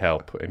 You need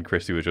help. And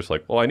Christy was just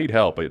like, well, I need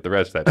help, but the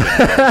rest of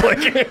that.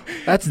 Like,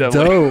 That's so,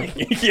 dope.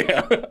 like,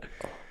 yeah.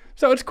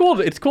 So it's cool.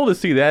 It's cool to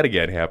see that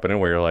again happening,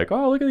 where you're like,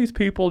 oh, look at these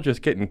people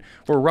just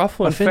we're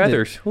ruffling Offended.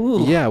 feathers.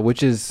 Ooh. Yeah,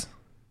 which isn't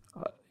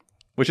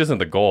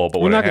the goal, but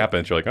when We're it not gonna-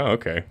 happens, you're like, oh,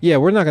 okay. Yeah,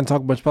 we're not going to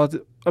talk much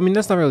politics. I mean,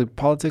 that's not really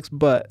politics,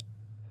 but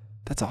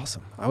that's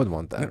awesome. I would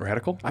want Isn't that. that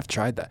radical? I've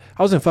tried that.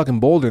 I was in fucking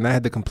Boulder, and I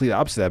had the complete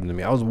opposite happen to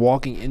me. I was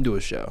walking into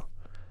a show.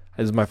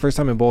 It was my first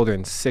time in Boulder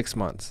in 6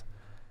 months.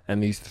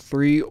 And these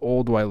 3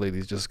 old white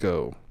ladies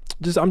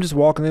I'm just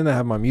walking in. I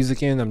have my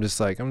music in. I'm just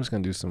going to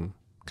do some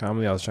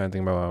comedy. I was trying to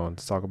think about what I wanted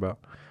to talk about.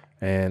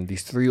 And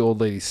these 3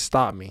 old ladies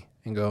stopped me.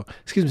 and go,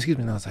 excuse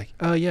me. And I was like,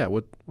 oh yeah,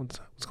 what's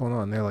going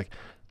on? And they're like,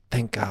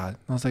 thank God.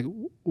 And I was like,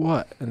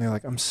 what? And they're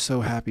like, I'm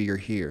so happy you're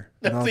here.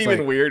 And I That's was even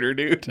like, weirder,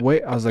 dude.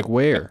 wait, I was like,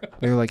 where?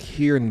 They were like,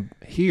 here and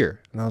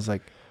here. And I was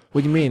like,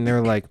 what do you mean? They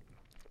were like,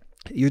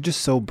 you're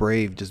just so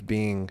brave just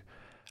being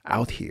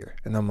out here.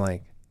 And I'm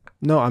like,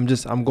 no, I'm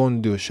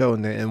going to do a show.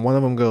 And one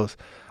of them goes,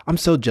 I'm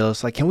so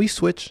jealous. Like, can we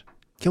switch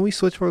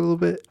for a little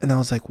bit? And I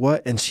was like,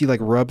 what? And she like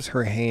rubs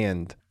her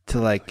hand to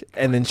like,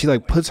 and then she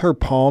like puts her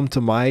palm to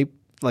my,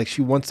 like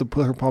she wants to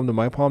put her palm to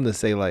my palm to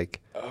say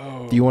like,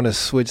 do you want to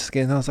switch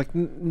skin? And I was like,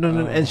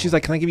 no. And she's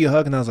like, can I give you a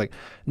hug? And I was like,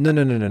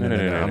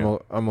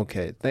 no. I'm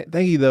okay.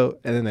 Thank you though.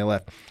 And then they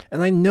left.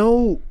 And I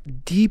know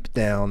deep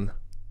down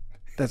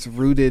that's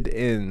rooted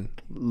in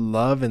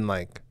love and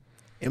like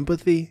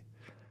empathy.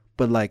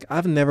 But like,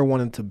 I've never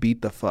wanted to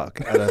beat the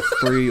fuck out of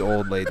 3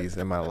 old ladies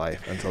in my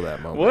life until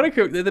that moment.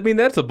 I mean,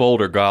 that's a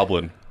bolder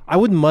goblin. I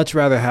would much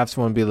rather have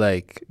someone be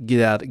like,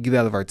 get out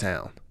of our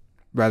town,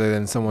 rather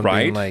than someone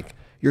being like,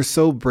 you're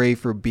so brave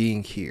for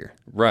being here.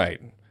 Right.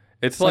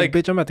 It's like,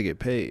 bitch, I'm about to get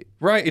paid.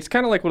 Right. It's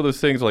kind of like one of those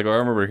things. Like I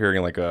remember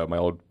hearing like one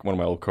of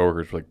my old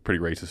coworkers, like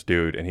pretty racist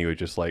dude, and he would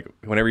just like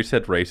whenever he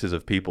said races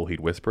of people, he'd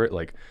whisper it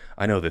like,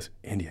 "I know this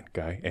Indian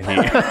guy," and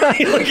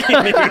he would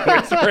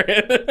whisper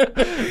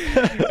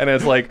it. And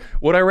it's like,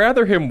 would I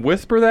rather him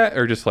whisper that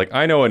or just like,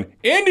 I know an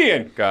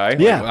Indian guy?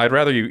 Yeah. Like, I'd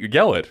rather you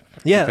yell it.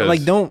 Yeah. Because,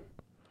 like don't.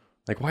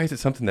 Like, why is it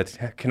something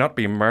that cannot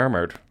be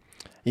murmured?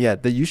 Yeah,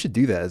 that you should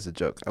do that as a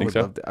joke. I would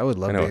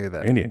love to hear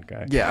that. Indian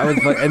guy. Yeah, I would.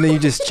 And then you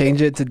just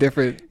change it to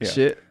different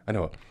shit. I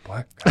know a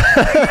black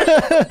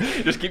guy.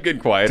 Just keep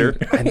getting quieter.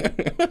 Dude,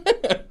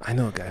 I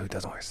know a guy who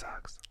doesn't wear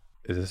socks.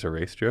 Is this a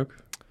race joke?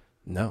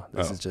 No,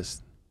 this is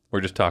just. We're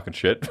just talking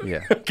shit.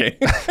 Yeah. Okay.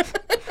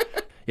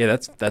 Yeah,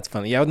 that's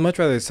funny. Yeah, I would much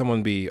rather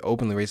someone be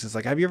openly racist.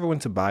 Like, have you ever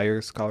went to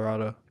Byers,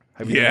 Colorado?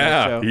 Have you been to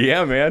that show?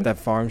 Yeah, man. That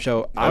farm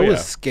show. I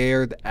was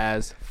scared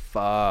as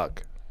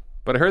fuck.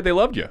 But I heard they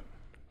loved you.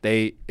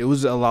 It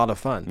was a lot of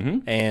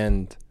fun,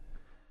 and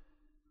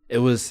it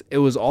was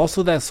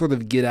also that sort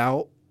of get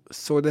out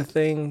sort of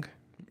thing,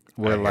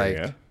 where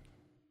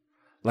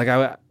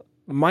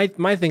my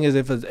thing is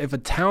if a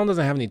town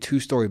doesn't have any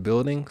 2-story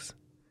buildings,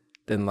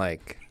 then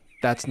like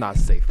that's not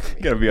safe for me.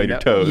 You gotta be on your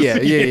toes.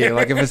 Yeah.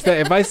 Like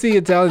if I see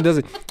a town that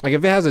doesn't, like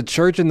if it has a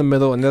church in the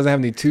middle and doesn't have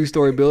any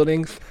 2-story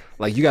buildings,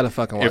 like you gotta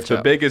fucking watch out. If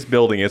the biggest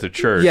building is a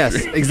church. Yes,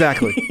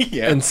 exactly.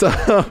 Yeah. And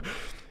so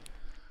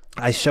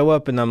I show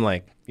up and I'm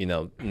like,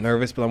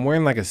 nervous, but I'm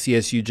wearing like a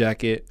CSU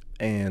jacket,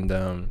 and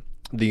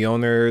the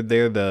owner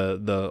there,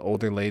 the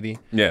older lady,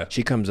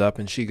 she comes up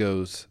and she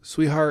goes,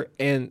 "Sweetheart,"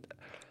 and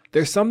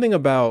there's something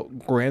about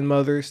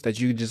grandmothers that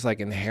you just like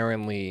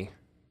inherently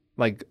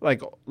like I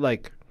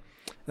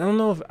don't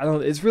know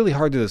it's really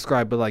hard to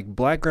describe, but like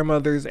black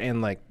grandmothers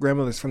and like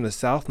grandmothers from the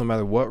South, no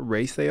matter what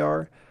race they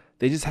are,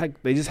 they just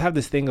have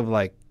this thing of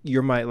like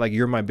you're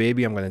my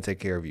baby, I'm going to take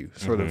care of you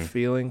sort of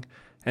feeling.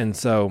 And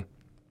so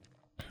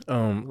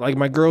like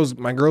my girl's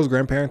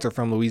grandparents are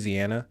from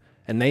Louisiana,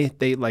 and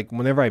they like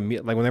whenever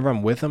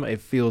I'm with them, it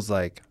feels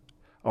like,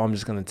 oh, I'm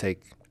just gonna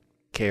take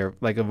care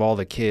like of all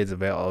the kids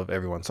of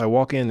everyone. So I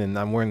walk in and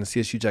I'm wearing the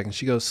CSU jacket, and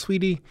she goes,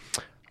 "Sweetie,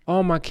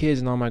 all my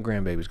kids and all my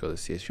grandbabies go to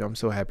CSU. I'm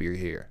so happy you're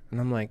here." And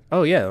I'm like,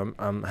 "Oh yeah,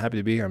 I'm happy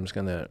to be here. I'm just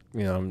gonna,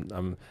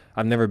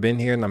 I've never been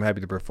here, and I'm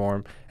happy to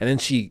perform." And then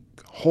she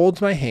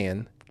holds my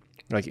hand,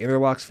 like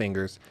interlocks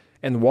fingers,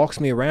 and walks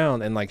me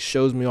around and like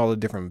shows me all the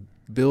different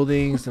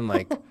buildings and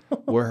like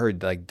where her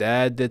like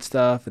dad did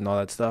stuff and all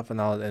that stuff,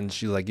 and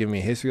she was like giving me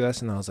a history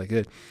lesson. And I was like,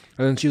 good.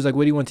 And then she was like,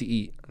 "What do you want to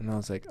eat?" And I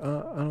was like, I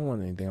don't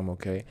want anything, I'm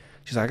okay.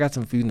 She's like, "I got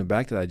some food in the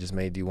back that I just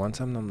made. Do you want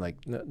something?" I'm like,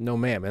 no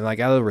ma'am. And like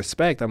out of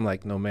respect, I'm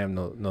like, "No ma'am,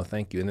 no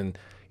thank you." And then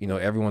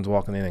everyone's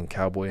walking in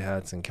cowboy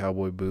hats and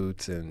cowboy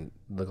boots and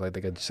look like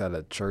they got just out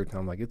of church. And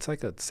I'm like, it's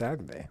like a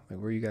Saturday. Like,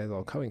 where are you guys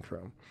all coming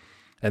from?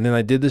 And then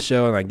I did the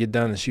show and I get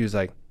done and she was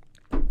like,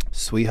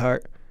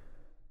 "Sweetheart,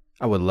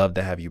 I would love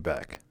to have you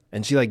back."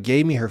 And she like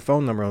gave me her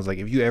phone number. I was like,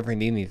 "If you ever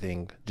need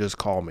anything, just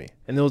call me."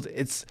 And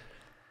it's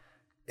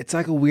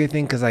like a weird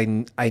thing because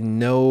I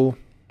know,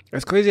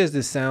 as crazy as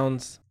this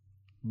sounds,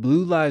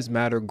 Blue Lives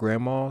Matter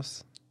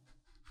grandmas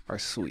are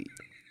sweet.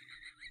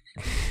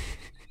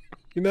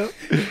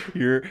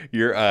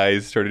 Your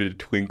eyes started to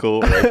twinkle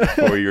right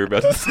before you were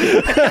about to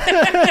say.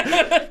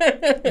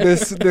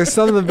 There's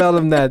something about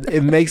them that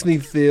it makes me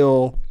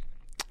feel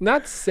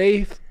not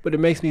safe, but it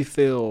makes me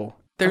feel.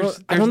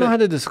 I don't know how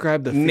to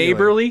describe the feeling.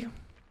 Neighborly.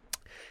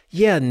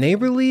 Yeah,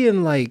 neighborly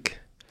and like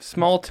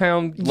small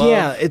town love.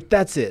 Yeah,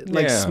 that's it.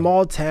 Like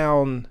small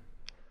town,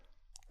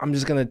 I'm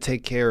just going to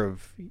take care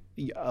of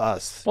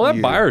us. Well,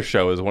 that Byers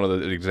show is one of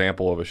the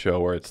example of a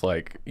show where it's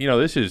like,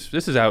 this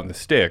is out in the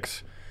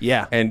sticks.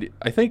 Yeah. And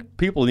I think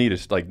people need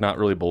to like not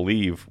really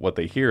believe what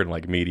they hear in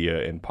like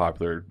media and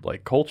popular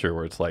like culture,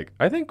 where it's like,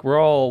 I think we're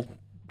all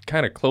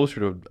kind of closer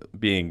to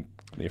being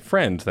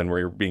friends than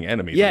we're being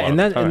enemies. Yeah, and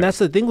that's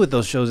the thing with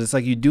those shows. It's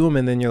like you do them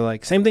and then you're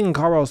like, same thing in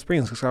Colorado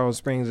Springs, because Colorado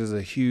Springs is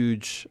a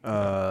huge,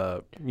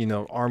 army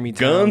town,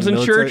 guns and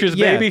military. churches,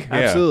 baby. Yeah,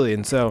 absolutely.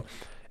 And so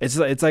it's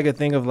like a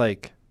thing of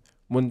like,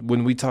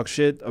 when we talk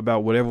shit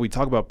about whatever we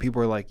talk about,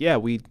 people are like, yeah,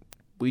 we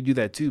do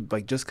that too.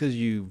 Like, just because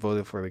you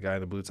voted for the guy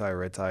in the blue tie or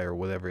red tie or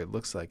whatever it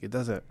looks like, it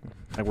doesn't,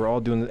 like, we're all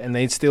doing it. And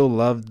they still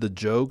love the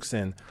jokes.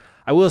 And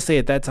I will say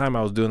at that time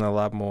I was doing a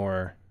lot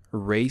more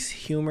race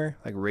humor,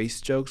 like race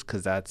jokes,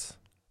 because that's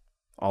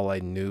all I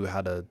knew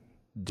how to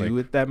do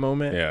at that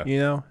moment. Yeah. You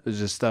know, it was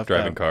just stuff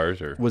Driving that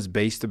cars or was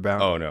based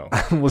about. Oh no.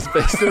 Was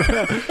based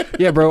around.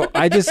 Yeah, bro.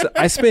 I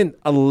spent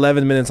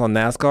 11 minutes on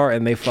NASCAR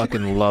and they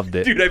fucking loved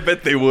it. Dude, I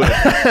bet they would.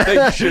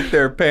 They shit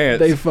their pants.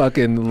 They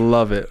fucking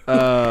love it. We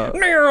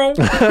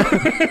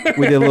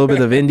did a little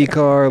bit of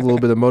IndyCar, a little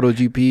bit of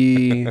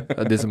MotoGP.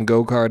 I did some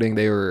go-karting.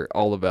 They were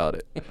all about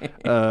it.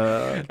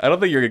 I don't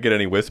think you're gonna get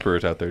any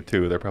whisperers out there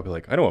too. They're probably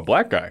like, I know a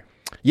black guy.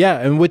 Yeah,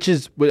 and which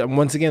is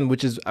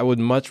I would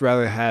much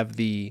rather have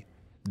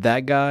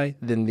that guy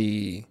than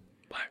the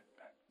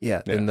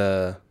than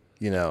the,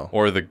 you know,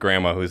 or the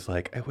grandma who's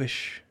like, I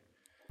wish.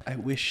 I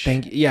wish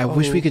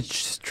we could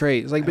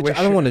trade. It's like, bitch,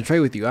 I don't want to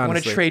trade with you, honestly. I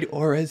want to trade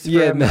auras.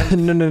 Yeah,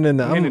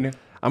 no.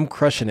 I'm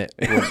crushing it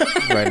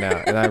right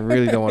now, and I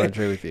really don't want to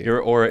trade with you.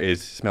 Your aura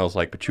smells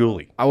like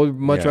patchouli. I would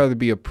much rather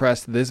be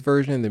oppressed this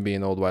version than be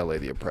an old white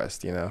lady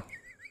oppressed, you know?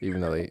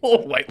 Even though they...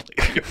 Old white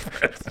lady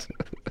oppressed.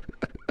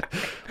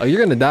 Oh, you're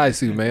going to die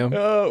soon, ma'am.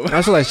 Oh.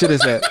 That's what I should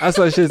have said.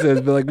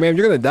 Be like, ma'am,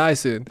 you're going to die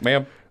soon.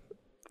 Ma'am,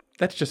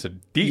 that's just a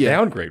deep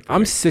downgrade for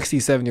I'm me.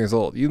 67 years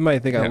old. You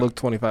might think I look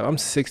 25. I'm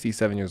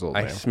 67 years old,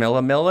 I ma'am. smell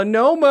a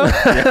melanoma.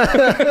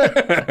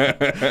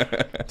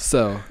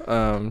 So,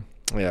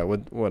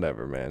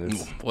 whatever, man.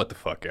 What the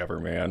fuck ever,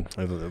 man.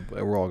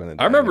 We're all going to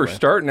die. I remember anyway.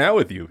 starting out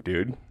with you,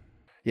 dude.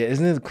 Yeah,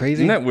 isn't it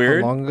crazy? Isn't that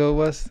weird? How long ago it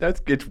was?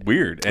 It's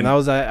weird. And I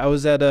was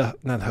at I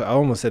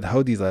almost said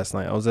Hody's last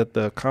night. I was at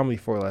the Comedy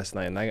Store last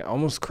night, and I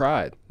almost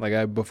cried.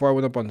 Like before I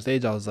went up on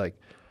stage, I was like,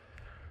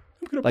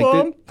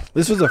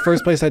 this was the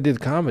first place I did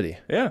comedy.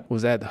 Yeah,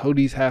 was at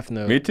Hody's Half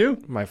Note. Me too.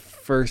 My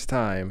first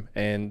time,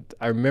 and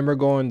I remember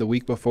going the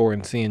week before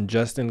and seeing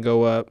Justin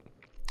go up,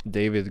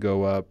 David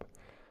go up,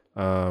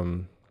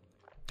 Ryan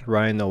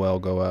Noel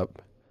go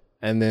up,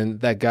 and then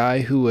that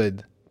guy who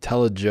would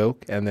tell a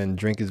joke and then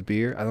drink his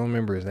beer. I don't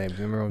remember his name. Do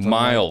you remember what I'm talking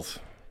Miles.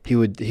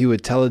 about? He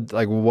would tell it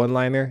like one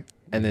liner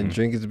and then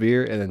drink his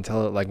beer and then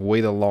tell it like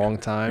wait a long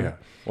time. Yeah.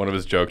 One of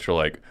his jokes were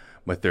like,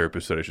 my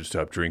therapist said I should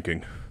stop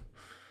drinking.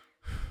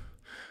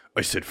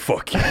 I said,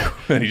 fuck you.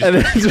 And he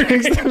just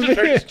drinks the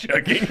beer. starts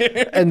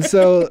chugging. And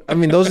so, I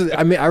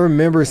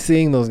remember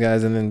seeing those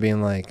guys and then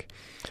being like,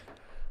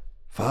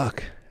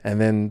 fuck. And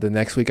then the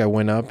next week I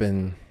went up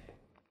and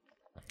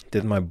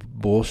did my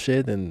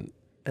bullshit and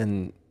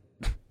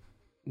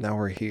now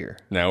we're here.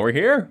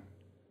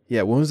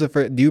 Yeah, when was the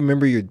first? Do you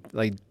remember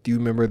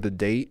the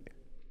date?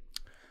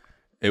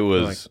 It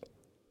was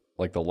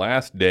like the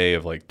last day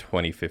of like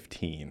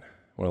 2015.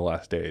 One of the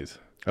last days.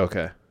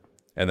 Okay.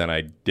 And then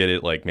I did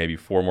it like maybe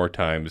 4 more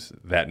times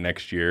that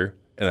next year,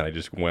 and then I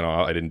just went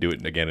off. I didn't do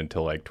it again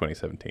until like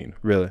 2017.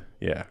 Really?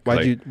 Yeah.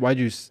 Why'd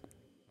you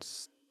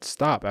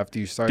stop after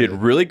you started?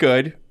 Did really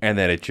good, and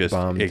then it just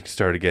Bummed. it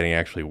started getting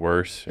actually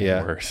worse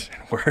and worse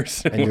and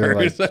worse and and you're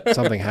worse. like,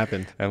 something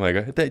happened. I'm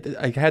like,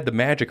 I had the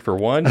magic for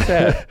one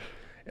set.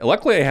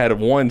 Luckily, I had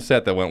one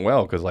set that went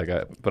well because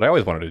but I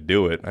always wanted to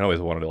do it. I always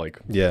wanted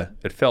to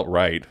it felt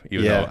right,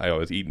 even though I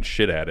was eating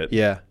shit at it.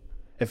 Yeah.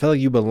 It felt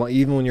like you belong.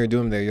 Even when you're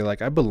doing there, you're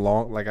like, I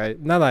belong. Like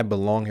not that I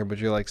belong here, but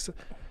you're like,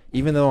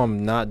 even though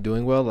I'm not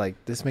doing well, like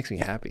this makes me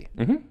happy.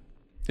 Mm-hmm.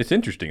 It's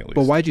interesting at least.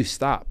 But why'd you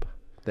stop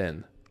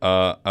then?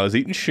 I was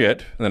eating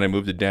shit, and then I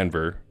moved to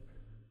Denver,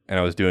 and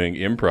I was doing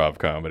improv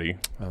comedy.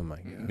 Oh my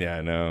god. Yeah,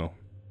 I know.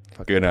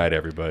 Good night,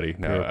 everybody.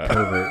 No, you're a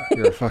pervert.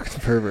 You're a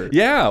fucking pervert.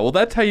 Yeah, well,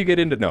 that's how you get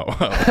into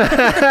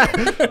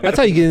That's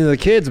how you get into the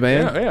kids,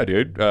 man. Yeah,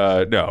 dude.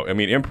 No, I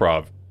mean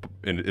improv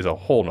is a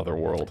whole nother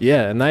world.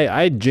 Yeah, and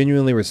I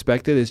genuinely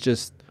respect it. It's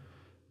just,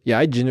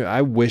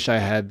 I wish I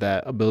had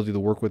that ability to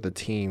work with a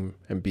team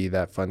and be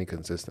that funny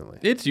consistently.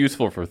 It's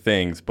useful for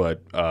things,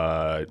 but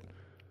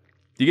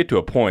you get to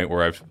a point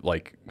where I've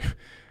like,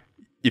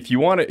 if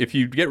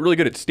you get really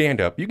good at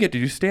stand-up, you get to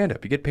do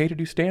stand-up. You get paid to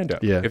do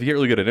stand-up. Yeah. If you get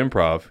really good at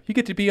improv, you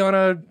get to be on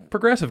a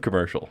Progressive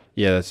commercial.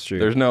 Yeah, that's true.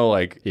 There's no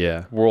like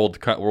Yeah.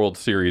 world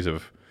series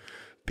of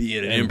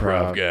being an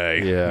improv guy.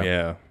 Yeah.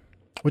 Yeah.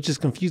 Which is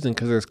confusing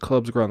because there's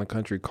clubs around the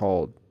country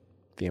called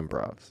the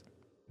Improvs.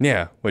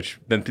 Yeah, which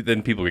then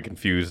people get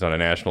confused on a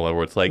national level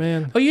where it's like,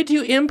 Man. oh, you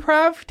do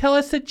improv? Tell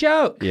us a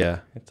joke.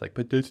 Yeah. It's like,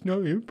 but that's not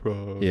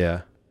improv.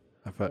 Yeah.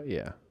 I thought,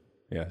 yeah.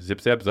 Yeah,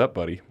 zip zap zup,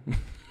 buddy.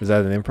 Is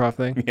that an improv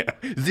thing? Yeah,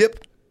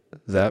 zip,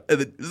 Zap?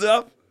 and then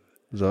zup,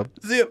 Zup?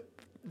 zip.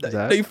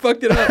 Zap? They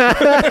fucked it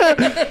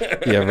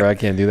up. Yeah, bro, I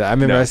can't do that. I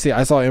remember I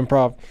saw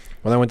improv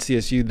when I went to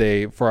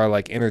CSU. For our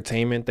like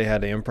entertainment, they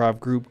had an improv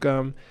group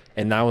come,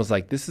 and I was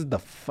like, this is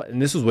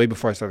and this was way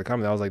before I started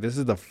comedy. I was like, this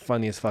is the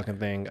funniest fucking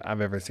thing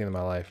I've ever seen in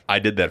my life. I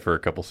did that for a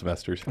couple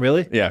semesters.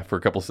 Really? Yeah, for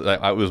a couple.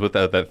 I was with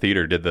that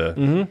theater. Did the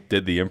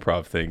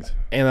improv things.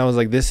 And I was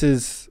like, this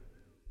is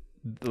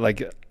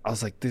like, I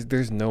was like,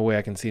 there's no way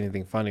I can see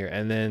anything funnier.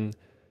 And then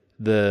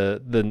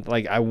the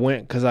like I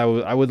went because I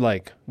would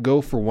like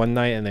go for one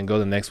night and then go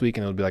the next week,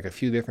 and it would be like a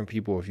few different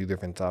people, a few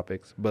different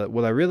topics. But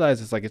what I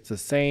realized is like it's the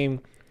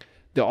same.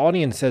 The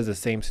audience says the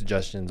same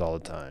suggestions all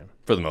the time.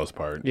 For the most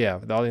part. Yeah,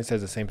 the audience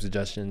says the same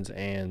suggestions,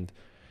 and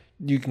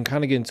you can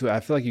kind of get into. I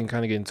feel like you can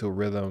kind of get into a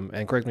rhythm.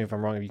 And correct me if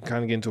I'm wrong. You can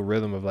kind of get into a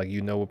rhythm of like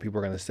what people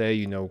are gonna say.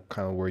 You know,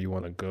 kind of where you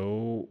want to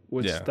go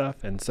with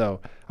stuff. And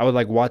so I would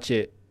like watch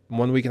it.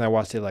 One weekend I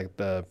watched it like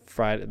the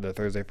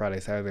Thursday, Friday,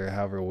 Saturday, or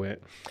however it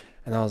went,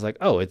 and I was like,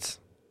 oh, it's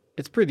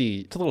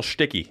pretty. It's a little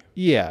sticky.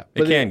 Yeah,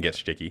 It can get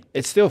sticky.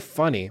 It's still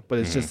funny, but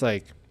it's just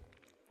like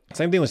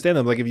same thing with stand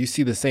up. Like if you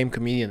see the same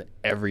comedian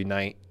every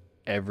night,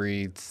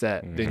 every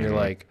set, then you're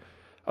like,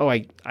 oh,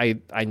 I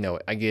know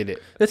it. I get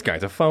it. This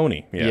guy's a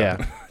phony.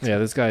 Yeah.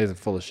 This guy is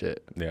full of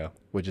shit. Yeah.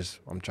 Which is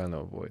I'm trying to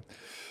avoid.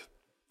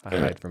 I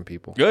hide from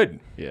people.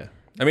 Good. Yeah.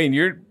 I mean,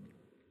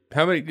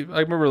 how many?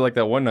 I remember like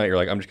that one night. You're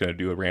like, I'm just gonna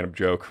do a random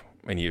joke,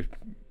 and you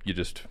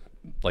just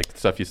like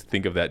stuff you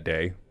think of that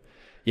day.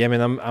 Yeah,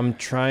 man. I'm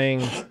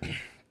trying.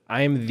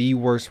 I am the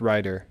worst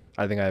writer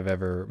I think I've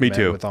ever met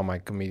too. with all my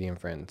comedian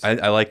friends.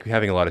 I like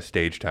having a lot of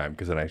stage time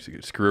because then I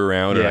screw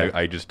around and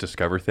I just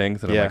discover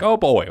things and I'm like, oh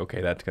boy,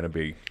 okay, that's gonna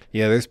be.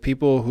 Yeah, there's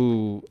people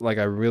who like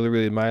I really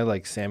really admire,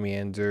 like Sammy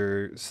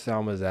Ender,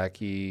 Salma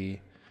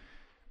Zaki,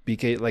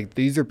 BK. Like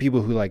these are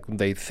people who like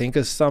they think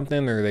of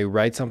something or they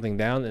write something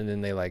down and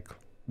then they like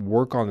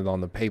work on it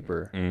on the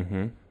paper.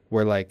 Mm-hmm.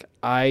 Where like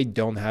I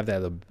don't have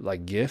that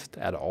like gift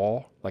at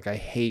all. Like I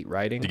hate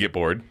writing. Do you get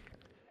bored?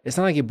 It's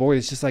not like I get bored.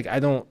 It's just like I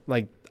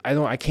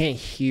can't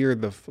hear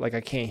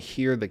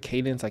the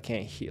cadence. I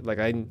can't hear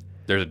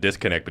There's a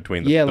disconnect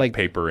between the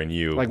paper and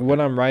you. Like what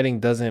I'm writing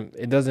doesn't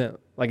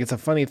like it's a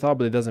funny thought,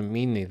 but it doesn't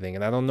mean anything,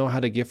 and I don't know how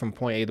to get from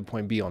point A to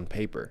point B on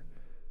paper.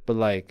 But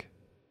like,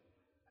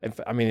 if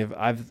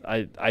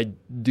I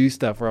do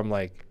stuff where I'm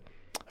like,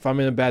 if I'm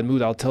in a bad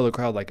mood, I'll tell the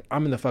crowd like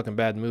I'm in a fucking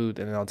bad mood,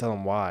 and then I'll tell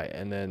them why,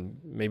 and then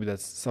maybe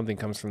that's something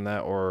comes from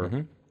that,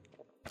 or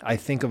I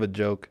think of a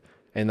joke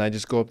and I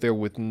just go up there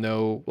with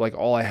no like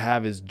all I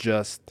have is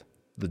just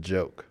the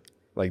joke,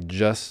 like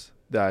just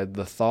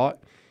the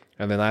thought,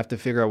 and then I have to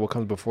figure out what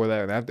comes before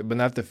that, and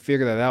I have to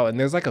figure that out, and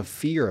there's like a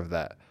fear of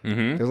that.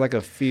 There's like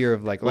a fear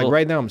of like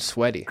right now I'm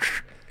sweaty.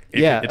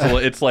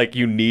 It's like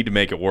you need to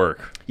make it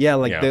work. Yeah,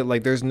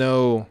 like there's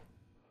no.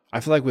 I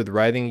feel like with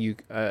writing,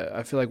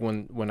 I feel like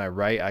when I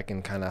write, I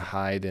can kind of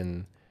hide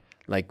in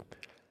like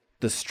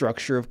the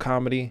structure of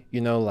comedy,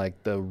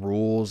 like the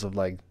rules of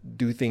like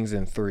do things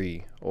in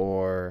 3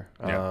 or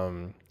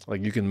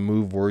like you can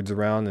move words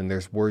around and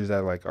there's words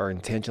that like are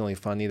intentionally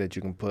funny that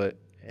you can put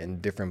in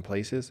different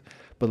places.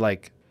 But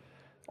like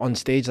on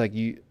stage, like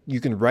you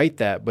can write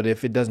that, but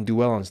if it doesn't do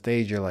well on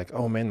stage, you're like,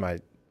 oh man,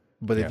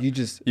 if you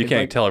can't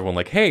like, tell everyone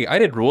like, hey, I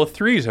did rule of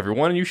 3s,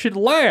 everyone, and you should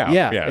laugh.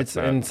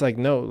 It's like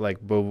no, like,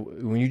 but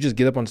when you just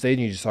get up on stage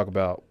and you just talk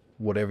about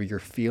whatever you're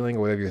feeling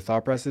or whatever your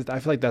thought process is, I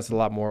feel like that's a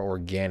lot more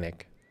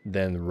organic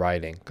than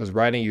writing. Because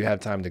writing, you have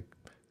time to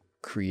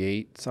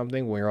create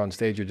something. When you're on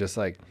stage, you're just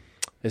like,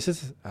 this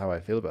is how I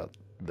feel about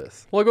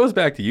this. Well, it goes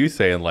back to you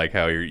saying like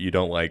how you're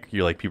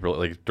like people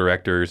like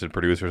directors and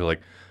producers are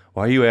like,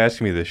 why are you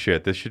asking me this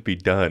shit? This should be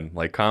done.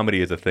 Like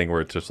comedy is a thing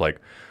where it's just like,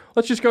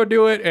 let's just go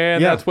do it,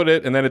 and that's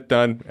and then it's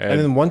done. And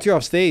then once you're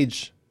off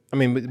stage, I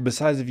mean,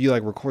 besides if you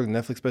like record a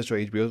Netflix special or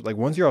HBO, like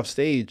once you're off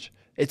stage,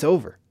 it's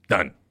over.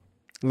 Done.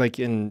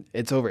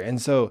 It's over.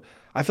 And so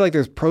I feel like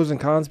there's pros and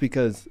cons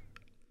because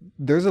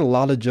there's a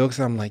lot of jokes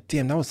that I'm like,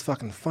 damn, that was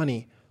fucking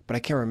funny, but I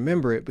can't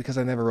remember it because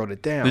I never wrote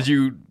it down. Did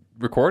you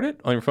record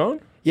it on your phone?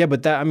 Yeah,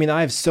 but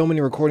I have so many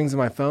recordings in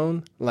my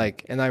phone,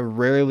 like, and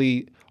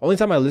only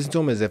time I listen to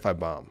them is if I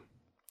bomb,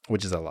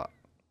 which is a lot.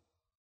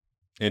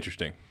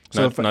 Interesting.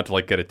 So not to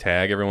like get a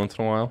tag every once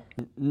in a while?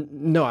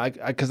 No,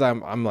 because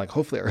I'm like,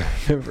 hopefully I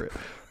remember it.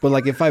 But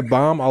like if I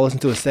bomb, I'll listen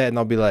to a set and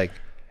I'll be like,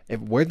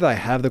 where did I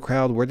have the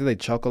crowd? Where did they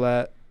chuckle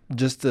at?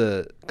 Just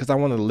because I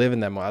want to live in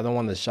that moment. I don't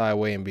want to shy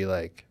away and be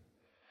like,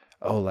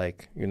 oh,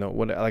 like,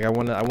 what? Like I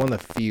want to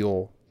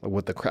feel like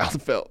what the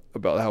crowd felt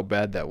about how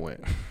bad that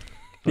went.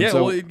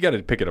 Well, you got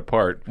to pick it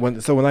apart. When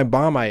I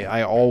bomb,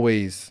 I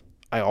always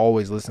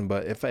listen.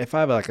 But if I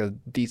have like a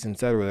decent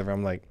set or whatever,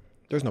 I'm like,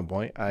 there's no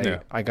point.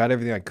 I got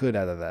everything I could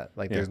out of that.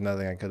 Like there's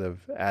nothing I could have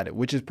added,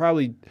 which is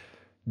probably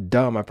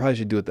dumb. I probably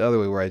should do it the other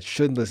way where I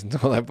should listen to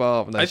when I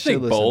bomb. And I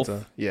think both.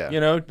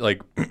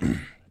 Like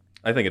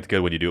I think it's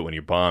good when you do it when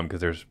you bomb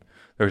because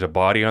there's a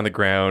body on the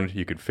ground.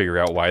 You could figure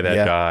out why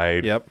that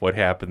died. Yep. What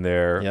happened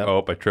there. Yep.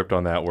 Oh, I tripped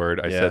on that word.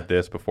 I said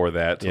this before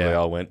that. So they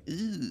all went,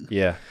 ew.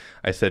 Yeah.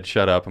 I said,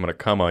 shut up. I'm going to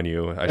come on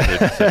you. I should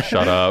have said,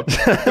 shut up.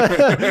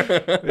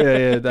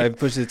 I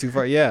pushed it too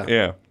far. Yeah.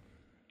 Yeah.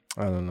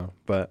 I don't know.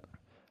 But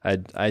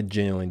I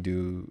genuinely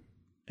do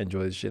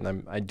enjoy this shit.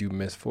 And I do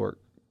miss Fort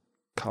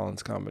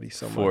Collins comedy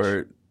so much.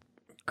 Fort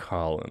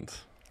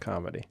Collins.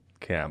 Comedy.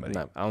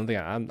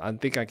 I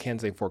think I can't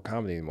say Fort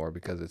Comedy anymore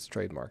because it's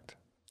trademarked.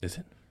 Is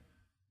it?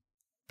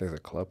 There's a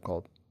club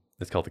called...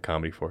 It's called the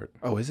Comedy Fort.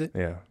 Oh, is it?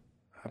 Yeah.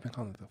 I've been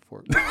calling it the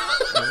Fort.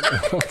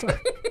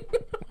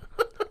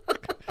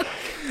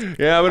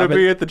 Yeah, I'm gonna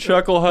be at the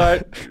Chuckle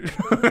Hut.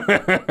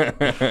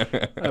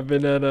 I've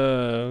been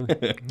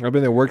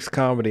at Works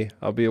Comedy.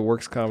 I'll be at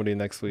Works Comedy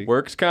next week.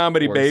 Works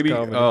Comedy, Works baby.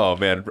 Comedy. Oh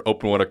man,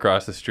 open one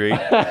across the street.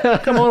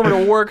 Come over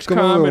to Works Come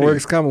Comedy. over to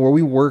Works Comedy where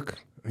we work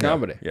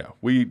comedy.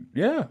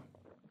 Yeah.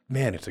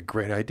 Man, it's a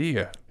great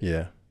idea.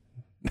 Yeah.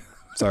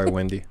 Sorry,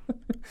 Wendy.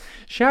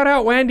 Shout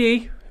out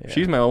Wendy. Yeah.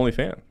 She's my only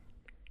fan.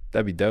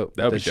 That'd be dope.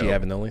 That'd be Does she dope.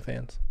 have an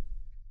OnlyFans?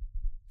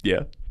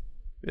 Yeah.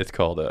 It's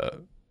called No,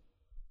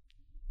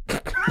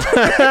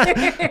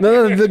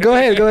 go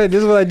ahead.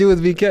 This is what I do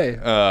with VK.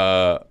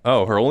 her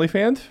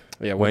OnlyFans?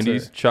 Yeah, what's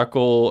Wendy's her-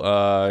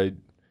 Chuckle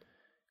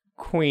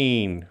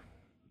Queen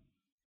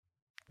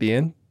The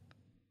end?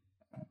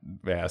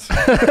 Ass.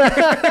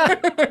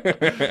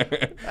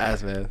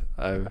 Ass, man.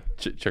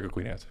 Chuckle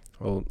Queen Ass.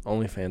 Well,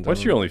 OnlyFans.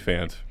 What's your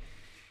OnlyFans?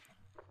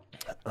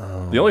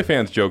 The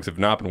OnlyFans jokes have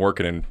not been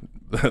working in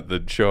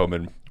the show I've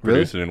been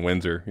producing in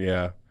Windsor.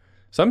 Yeah.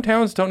 Some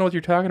towns don't know what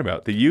you're talking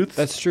about. The youth.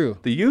 That's true.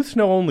 The youths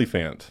know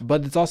OnlyFans.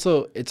 But it's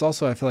also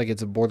I feel like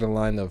it's a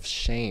borderline of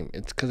shame.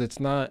 It's because it's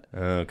not.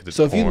 'Cause it's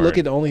So if you porn. look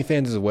at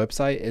OnlyFans as a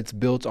website, it's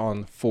built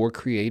on for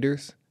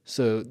creators.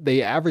 So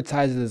they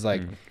advertise it as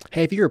like,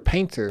 hey, if you're a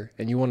painter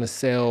and you want to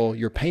sell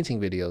your painting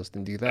videos,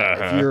 then do that.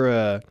 If you're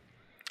a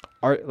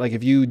art, like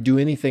if you do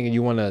anything and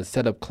you want to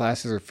set up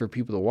classes or for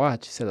people to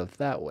watch, set up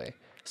that way.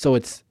 So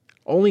it's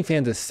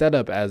OnlyFans is set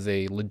up as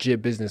a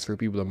legit business for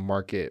people to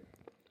market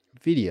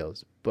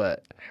videos.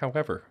 But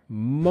However,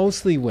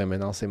 mostly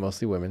women, I'll say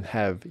mostly women,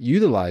 have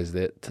utilized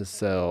it to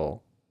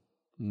sell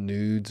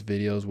nudes,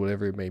 videos,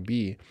 whatever it may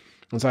be.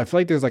 And so I feel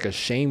like there's like a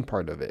shame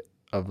part of it,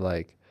 of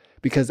like,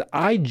 because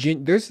I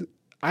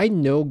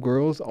know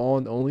girls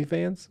on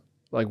OnlyFans,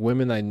 like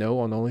women I know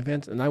on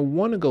OnlyFans, and I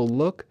want to go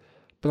look,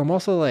 but I'm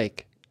also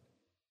like,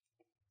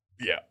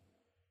 yeah.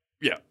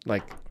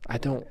 I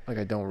don't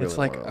really. It's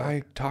like, wanna,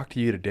 I talked to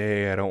you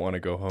today. I don't want to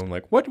go home.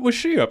 Like, what was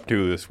she up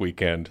to this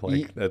weekend?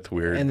 Like, that's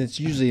weird. and it's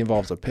usually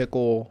involves a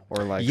pickle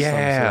or like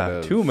yeah, some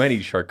sort of, too many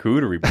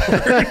charcuterie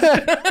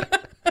boards.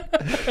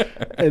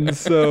 and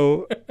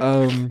so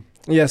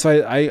yeah,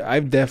 so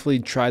I've definitely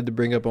tried to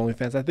bring up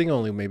OnlyFans. I think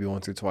only maybe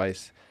once or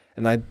twice,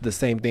 and the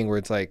same thing where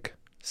it's like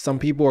some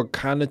people are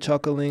kind of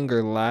chuckling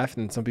or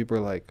laughing, and some people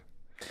are like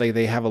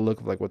they have a look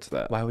of like, what's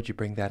that? Why would you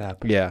bring that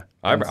up? Yeah,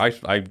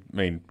 I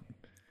mean,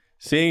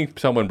 seeing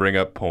someone bring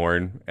up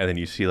porn and then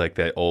you see like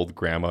that old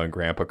grandma and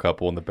grandpa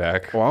couple in the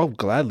back. well, I'll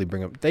gladly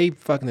bring up. They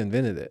fucking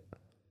invented it.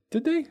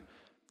 Did they?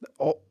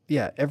 Oh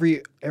yeah,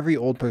 every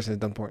old person has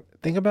done porn.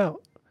 Think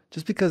about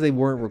just because they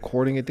weren't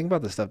recording it. Think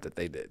about the stuff that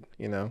they did.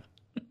 You know,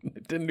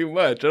 It didn't do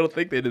much. I don't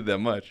think they did that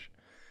much.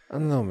 I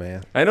don't know,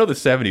 man. I know the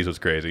 70s was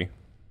crazy.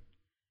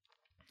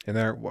 And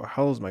how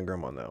old is my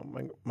grandma now?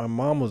 My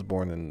mom was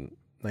born in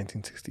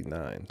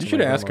 1969. You so should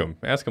my ask grandma- him.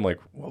 Ask him like,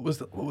 what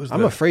was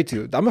I'm afraid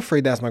to. I'm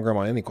afraid to ask my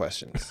grandma any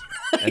questions,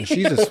 and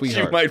she's a She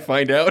sweetheart. might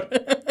find out.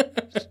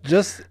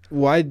 Just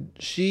why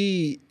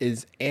she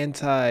is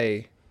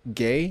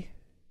anti-gay,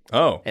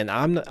 Oh, and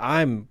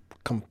I'm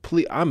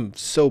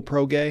so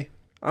pro-gay.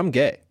 I'm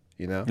gay,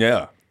 you know.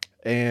 yeah.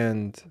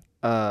 And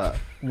I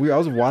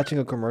was watching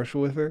a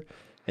commercial with her,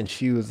 and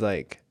she was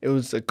like, it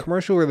was a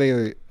commercial where they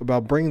were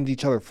about bringing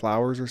each other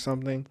flowers or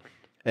something,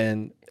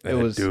 and it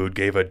And was. a dude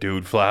gave a dude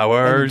And the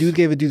flowers. dude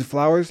gave a dude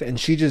flowers, and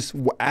she just,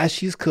 as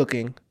she's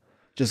cooking,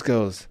 just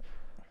goes,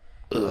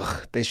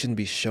 ugh, they shouldn't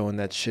be showing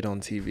that shit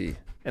on TV.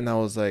 And I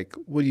was like,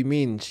 what do you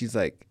mean? She's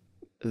like,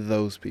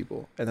 those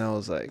people. And I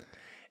was like,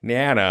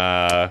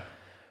 Nana.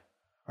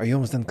 are you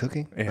almost done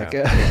cooking? Yeah.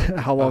 Like,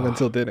 how long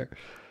until dinner?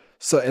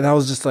 So, and I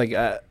was just like,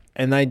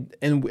 and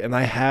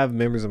I have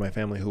members of my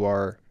family who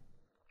are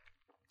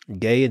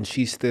gay, and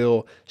she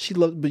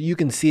loves, but you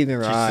can see it in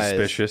her She's eyes.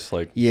 suspicious.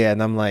 Like, Yeah,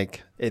 and I'm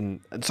like, and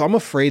so I'm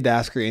afraid to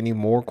ask her any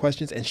more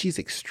questions, and she's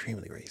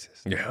extremely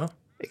racist. yeah.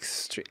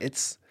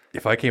 It's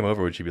If I came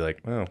over, would she be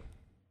like, oh,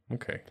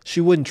 okay.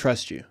 she wouldn't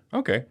trust you,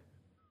 Okay.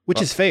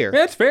 which is fair.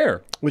 Yeah, it's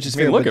fair. Which is I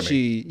mean, fair. look But at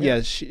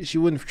me. she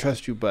wouldn't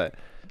trust you. But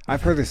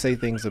I've heard her say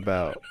things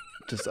about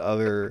just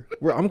other.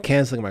 I'm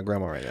canceling my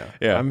grandma right now.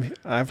 Yeah.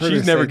 I've heard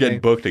She's her never say getting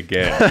things- booked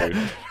again,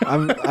 dude.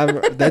 I'm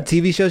that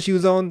TV show she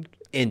was on.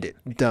 Ended.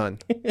 Done.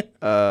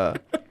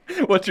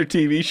 What's your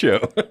TV show?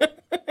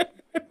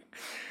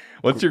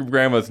 What's your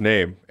grandma's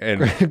name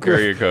and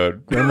area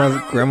code?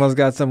 Grandma's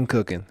got something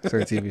cooking. It's her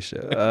TV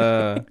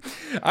show.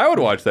 I would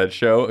watch that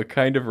show. A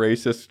kind of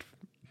racist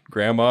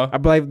grandma. I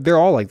believe they're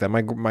all like that.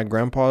 My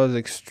grandpa is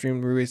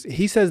extremely racist.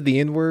 He says the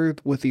N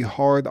word with the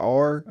hard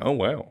R Oh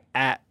wow.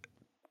 at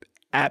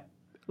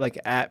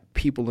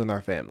people in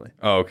our family.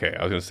 Oh okay.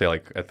 I was gonna say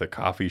like at the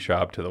coffee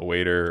shop to the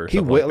waiter or He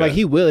something will like that.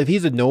 he will if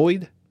he's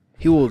annoyed,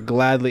 he will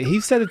gladly. He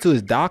said it to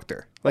his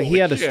doctor. Like he Holy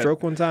had a shit.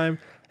 stroke one time,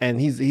 and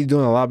he's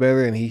doing a lot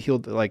better, and he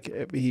healed.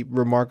 Like he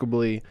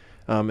remarkably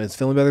is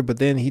feeling better. But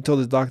then he told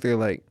his doctor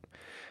like,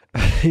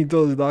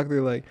 y'all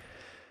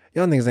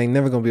niggas ain't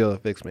never gonna be able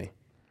to fix me.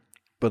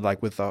 But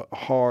like with a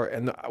hard,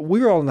 and we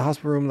were all in the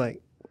hospital room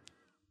like,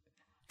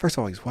 first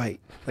of all he's white,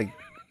 like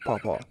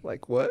Paw,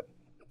 like what?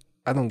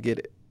 I don't get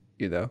it,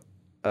 you know.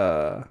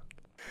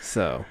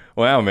 So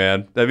Wow,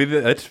 man. I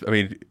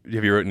mean,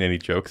 have you written any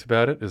jokes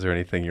about it? Is there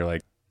anything you're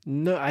like,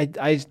 no,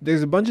 I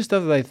there's a bunch of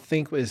stuff that I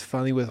think is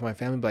funny with my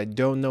family, but I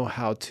don't know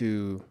how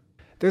to.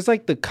 There's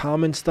like the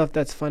common stuff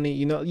that's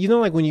funny.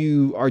 Like when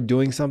you are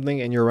doing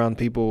something and you're around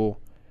people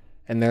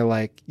and they're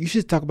like, you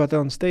should talk about that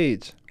on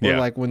stage. Or Yeah.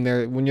 like when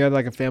you're at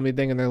like a family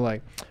thing and they're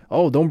like,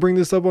 oh, don't bring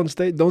this up on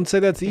stage. Don't say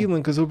that to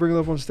Evelyn because he'll bring it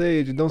up on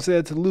stage. And don't say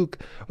that to Luke.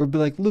 Or be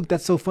like, Luke,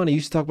 that's so funny. You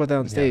should talk about that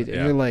on stage. yeah.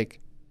 And you're like,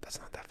 that's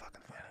not that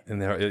fucking funny.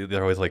 and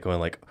they're always like going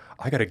like,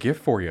 I got a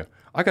gift for you.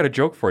 I got a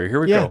joke for you. Here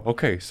we Yeah. go.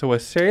 Okay, so a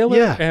sailor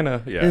Yeah. and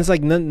a And it's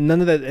like none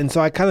of that. And so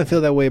I kind of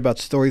feel that way about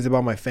stories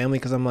about my family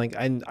because I'm like,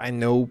 I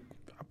know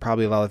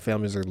probably a lot of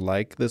families are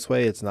like this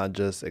way. It's not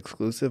just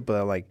exclusive,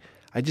 but like,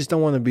 I just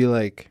don't want to be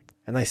like,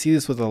 and I see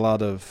this with a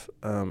lot of,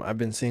 I've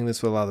been seeing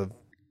this with a lot of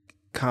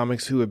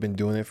comics who have been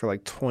doing it for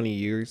like 20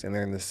 years and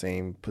they're in the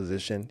same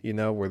position,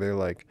 where they're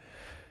like,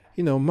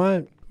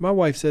 my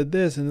wife said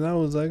this and I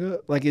was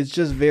like it's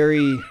just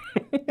very,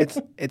 it's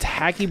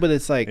hacky, but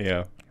it's like,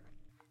 yeah.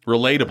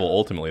 Relatable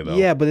ultimately though.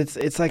 yeah, but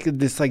it's like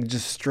this like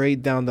just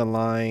straight down the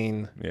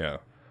line. Yeah.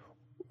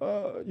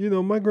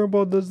 My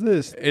grandpa does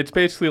this. It's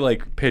basically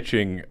like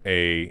pitching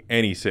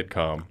any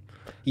sitcom.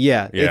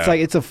 Yeah, Yeah. it's like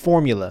it's a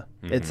formula.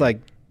 It's like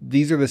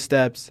these are the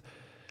steps.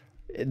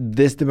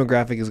 This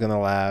demographic is gonna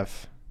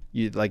laugh.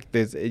 You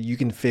you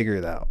can figure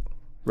it out,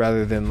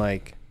 rather than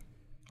like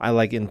I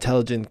like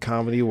intelligent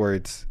comedy where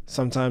it's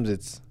sometimes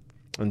it's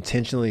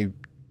intentionally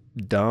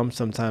dumb,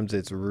 sometimes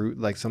it's rude.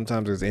 Like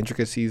sometimes there's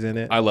intricacies in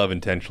it. I love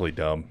intentionally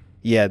dumb.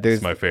 Yeah, there's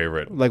It's my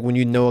favorite. like when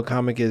a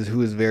comic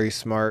who is very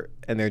smart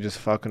and they're just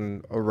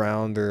fucking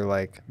around or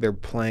like they're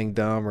playing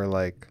dumb or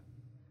like,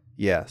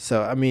 yeah.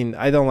 So I mean,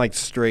 I don't like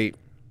straight,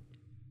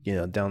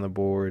 down the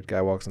board.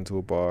 Guy walks into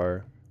a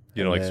bar.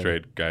 You don't and like then-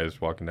 straight guys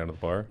walking down to the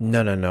bar?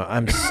 No.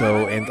 I'm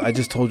so, and I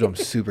just told you I'm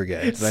super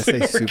gay. Did I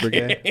say super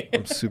gay?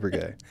 I'm super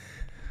gay.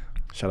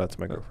 Shout out to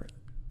my girlfriend.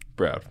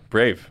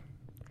 Brave.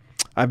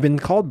 I've been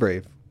called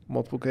brave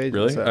multiple occasions.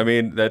 Really? so- I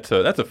mean, that's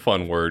a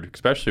fun word,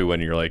 especially when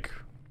you're like,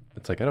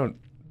 it's like I don't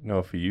know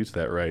if you use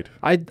that right.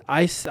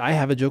 I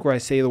have a joke where I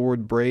say the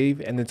word brave,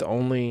 and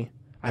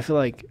I feel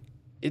like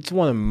it's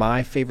one of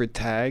my favorite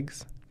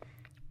tags,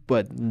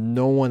 but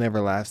no one ever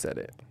laughs at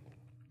it.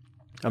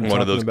 I'm One of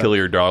talking those about- kill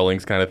your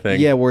darlings kind of thing.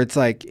 Yeah, where it's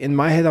like, in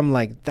my head, I'm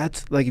like,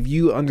 that's, like, if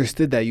you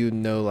understood that, you'd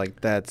know, like,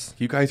 that's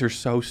You guys are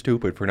so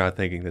stupid for not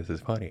thinking this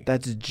is funny.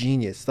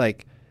 genius.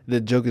 Like, the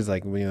joke is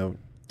like,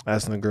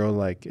 asking a girl,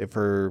 like, if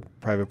her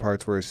private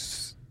parts were a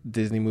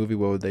Disney movie,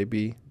 what would they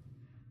be?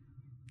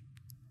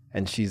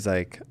 And she's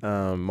like,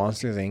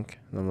 Monsters, Inc.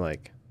 And I'm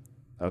like,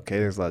 okay,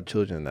 there's a lot of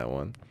children in that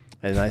one.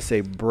 And I say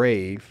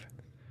Brave,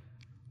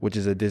 which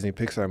is a Disney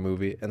Pixar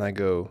movie, and I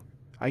go,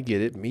 I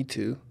get it, me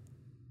too.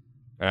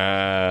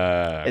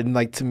 And,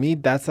 like, to me,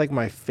 that's, like,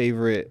 my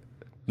favorite.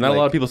 Not a like-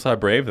 lot of people saw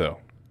Brave though.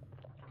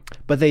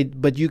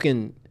 But you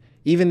can,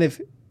 even if,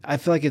 I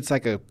feel like it's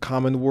like a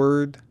common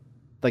word.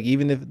 Like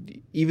even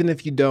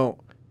if you don't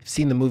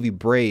seen the movie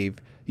Brave,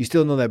 you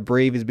still know that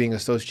brave is being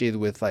associated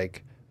with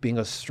like being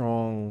a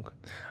strong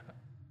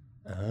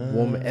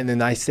woman. And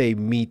then I say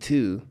me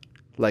too.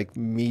 Like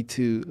me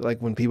too.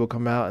 Like when people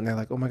come out and they're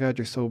like, oh my God,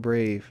 you're so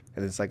brave.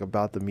 And it's like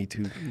about the Me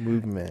Too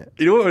movement.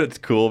 You know what's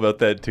cool about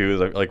that too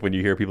is like when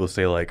you hear people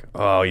say like,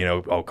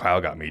 oh,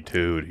 Kyle got me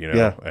too'd,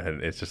 Yeah.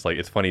 and it's just like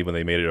it's funny when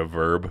they made it a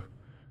verb.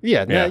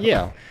 Yeah. Yeah.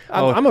 Yeah.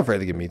 Oh. I'm afraid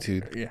to get Me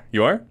Too. Yeah,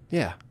 you are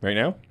Yeah. right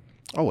now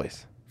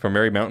Always. from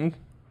Mary Mountain,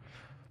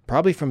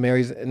 Probably from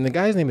Mary's. And the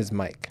guy's name is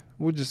Mike.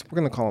 We're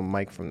going to call him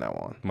Mike from now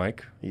on.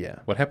 Mike. Yeah.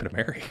 What happened to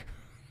Mary?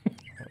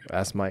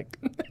 Ask Mike.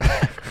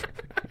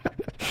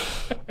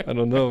 I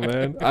don't know,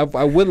 man. I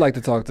would like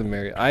to talk to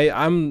Mary.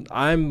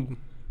 I'm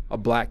a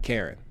black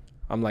Karen.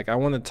 I'm like, I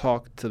want to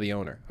talk to the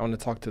owner. I want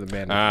to talk to the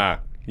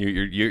manager.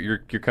 You're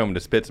coming to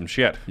spit some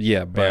shit.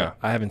 Yeah, but Yeah.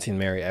 I haven't seen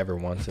Mary ever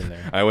once in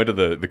there. I went to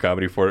the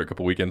Comedy Fort a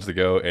couple weekends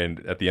ago,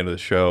 and at the end of the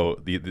show,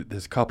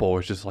 this couple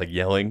was just like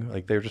yelling,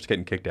 like they were just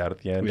getting kicked out at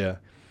the end. Yeah.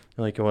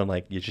 Like going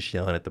like you're just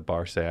yelling at the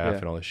bar staff Yeah.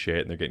 and all this shit,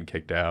 and they're getting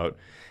kicked out.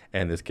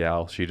 And this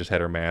gal, she just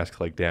had her mask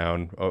like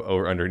down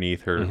or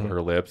underneath her Mm-hmm.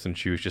 her lips, and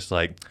she was just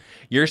like,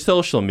 "Your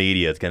social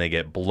media is gonna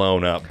get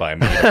blown up by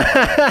me."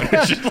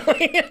 It's just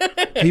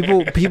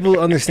like- People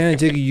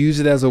understand it. You use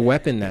it as a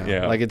weapon now.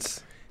 Yeah. Like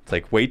it's It's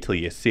like, wait till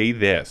you see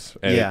this.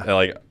 And Yeah.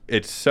 like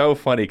it's so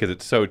funny because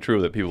it's so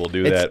true that people will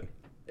do It's-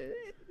 that.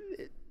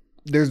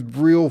 there's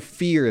real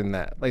fear in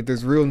that. Like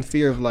there's real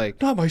fear of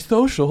like, Not my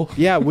social.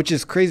 yeah, which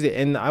is crazy.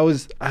 And I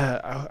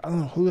don't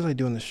know, who was I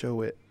doing the show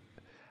with?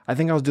 I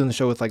think I was doing the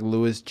show with like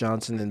Lewis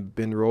Johnson and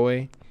Ben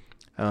Roy.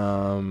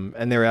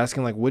 And they were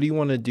asking like, what do you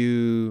want to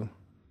do?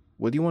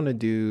 What do you want to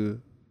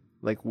do?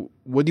 Like,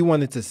 what do you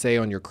want it to say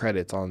on your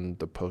credits on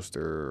the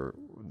poster or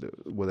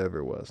whatever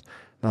it was?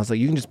 And I was like,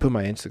 you can just put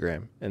my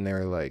Instagram. And they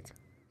were like,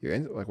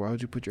 like, why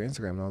would you put your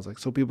Instagram? And I was like,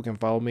 so people can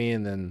follow me.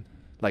 And then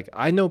like,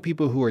 I know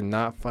people who are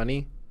not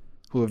funny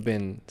who have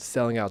been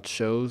selling out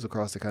shows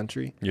across the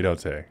country You don't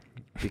say.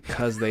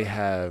 because they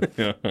have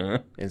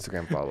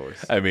Instagram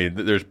followers. I mean,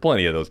 there's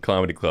plenty of those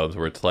comedy clubs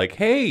where it's like,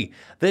 hey,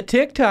 the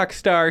TikTok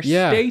star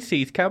Yeah.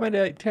 Stacy's coming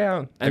to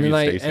town. And I've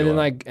then used Stacey a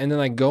lot. and then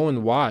I go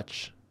and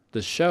watch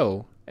the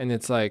show, and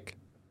it's like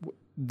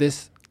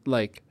this,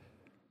 like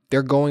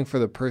they're going for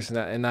the person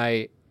that,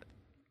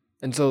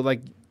 and so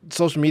like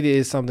social media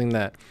is something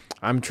that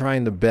I'm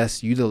trying to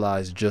best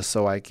utilize just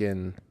so I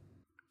can,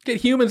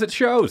 Get humans at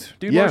shows.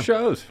 Do Yeah. more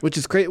shows. which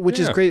is great,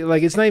 Yeah.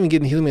 Like it's not even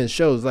getting human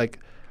shows, like,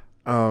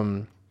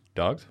 Dogs?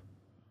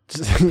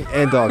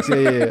 and dogs,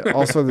 yeah,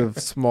 all sorts of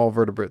small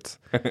vertebrates.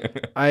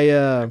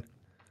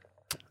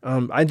 I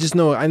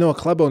know a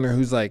club owner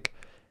who's like,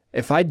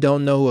 if I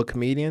don't know a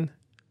comedian,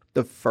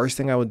 the first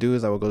thing I would do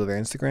is I would go to their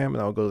Instagram and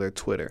I would go to their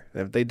Twitter.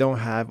 And if they don't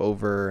have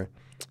over,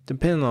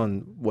 depending on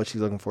what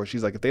she's looking for,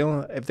 she's like, if they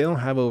don't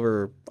have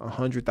over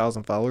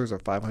 100,000 followers or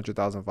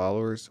 500,000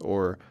 followers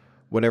or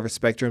whatever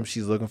spectrum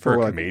she's looking For a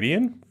like,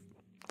 comedian?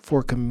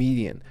 for a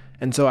comedian.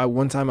 And so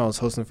one time I was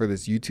hosting for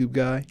this YouTube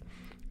guy,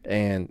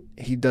 and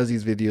he does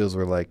these videos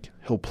where like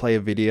he'll play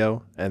a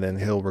video and then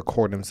he'll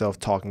record himself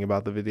talking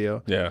about the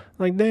video. Yeah.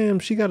 Like, damn,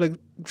 she got a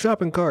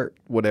shopping cart,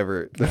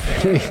 whatever the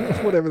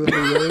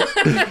video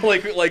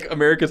is. like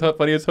America's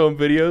Funniest Home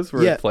Videos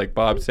where Yeah. it's like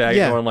Bob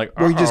Saget going like,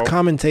 where he just "Uh-oh."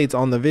 commentates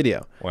on the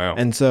video. Wow.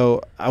 And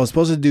so I was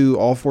supposed to do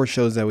all 4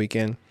 shows that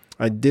weekend.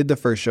 I did the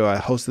first show. I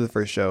hosted the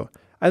first show.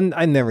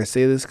 I never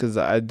say this because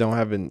I don't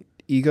have an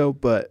ego,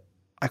 but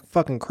I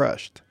fucking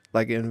crushed.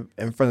 Like in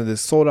front of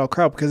this sold out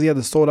crowd, because he had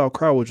the sold out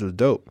crowd, which was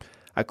dope.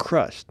 I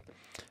crushed.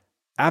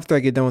 After I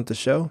get done with the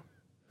show,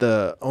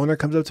 the owner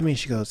comes up to me and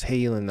she goes,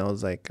 "Hey, Elon." I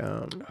was like,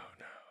 "Oh no."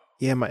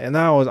 Yeah,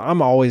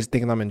 I'm always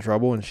thinking I'm in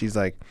trouble, and she's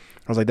like,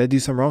 I was like, "Did I do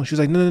something wrong?" She was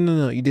like,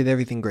 No, you did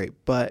everything great,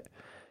 but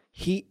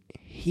he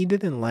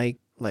didn't like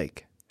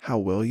how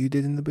well you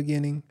did in the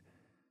beginning,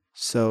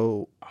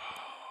 so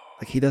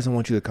like he doesn't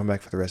want you to come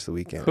back for the rest of the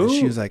weekend. Who And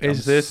she was like,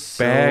 is this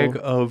bag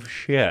of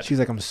shit? She's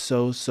like, "I'm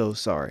so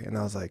sorry," and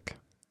I was like,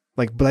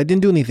 but I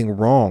didn't do anything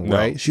wrong, No.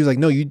 right? She was like,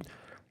 "No,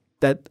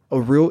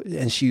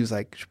 and she was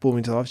like, she pulled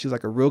me to the office. She was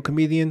like, a real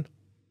comedian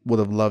would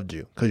have loved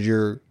you because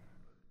you're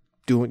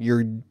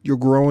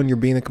growing, you're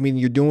being a comedian,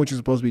 you're doing what you're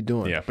supposed to be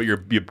doing. Yeah, but you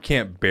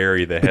can't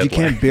bury the But headline. you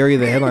can't bury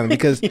the headline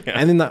because,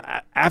 and then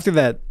after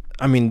that,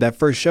 I mean, that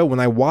first show when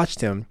I watched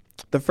him,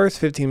 the first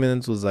 15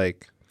 minutes was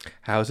like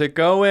How's it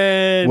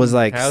going?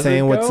 How's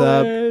saying it what's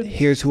up, going?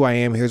 here's who I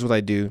am, here's what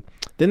I do.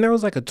 Then there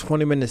was like a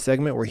 20-minute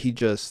segment where he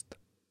just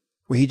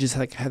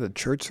like had a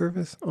church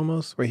service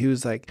almost, where he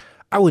was like,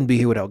 "I wouldn't be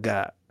here without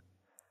God."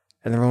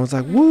 And everyone was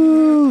like,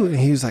 "Woo!" And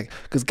he was like,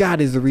 "Because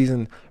God is the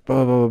reason, blah,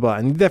 blah, blah, blah, blah."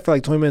 And he did that for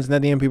like 20 minutes. And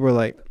at the end, people were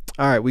like,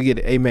 "All right, we get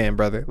it. Amen,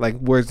 brother. Like,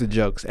 where's the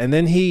jokes?" And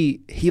then he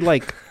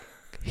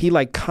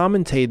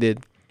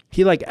commentated.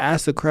 He like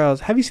asked the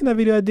crowds, "Have you seen that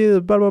video I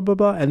did? Blah, blah, blah,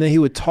 blah." And then he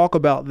would talk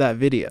about that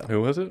video.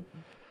 Who was it?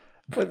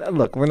 But,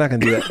 look, we're not going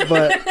to do that.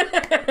 But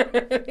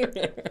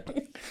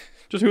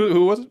Just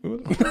who was it? Who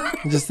was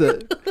it? just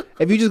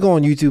if you just go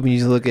on YouTube and you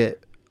just look at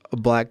a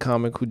black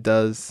comic who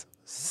does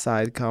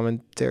side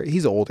commentary,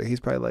 he's older.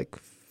 He's probably like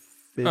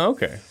 50, Oh,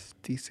 okay.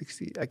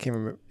 60. I can't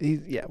remember.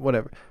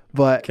 Whatever.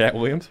 But Cat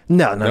Williams?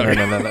 no.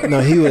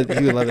 He would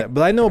love that.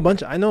 But I know a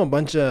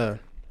bunch of.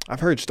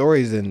 I've heard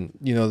stories, and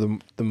you know,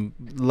 the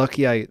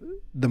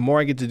more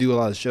I get to do a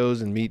lot of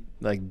shows and meet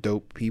like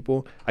dope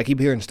people, I keep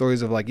hearing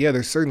stories of like, yeah,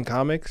 there's certain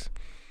comics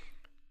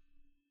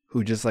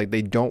who just like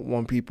they don't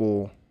want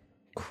people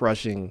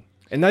crushing,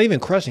 and not even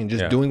crushing,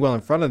 just Yeah. doing well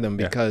in front of them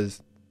Yeah.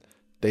 because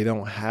they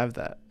don't have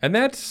that. And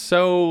I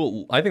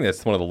think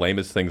that's one of the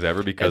lamest things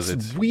ever because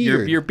It's it's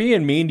weird. You're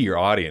being mean to your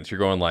audience. You're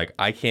going like,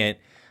 I can't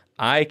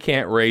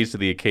raise to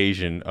the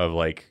occasion of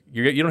like,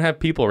 you don't have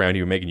people around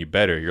you making you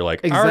better. You're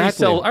like,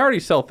 Exactly. I already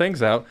sell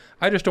things out.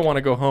 I just don't want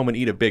to go home and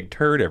eat a big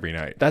turd every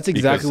night. That's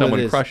exactly because what someone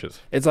it is. crushes.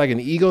 It's like an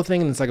ego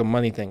thing, and it's like a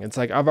money thing. It's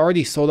like I've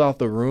already sold out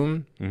the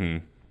room.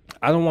 Mm-hmm.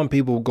 I don't want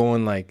people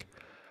going like,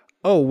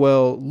 "Oh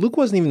well, Luke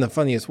wasn't even the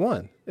funniest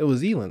one. It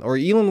was Elon, or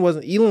Elon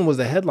was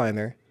the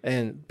headliner."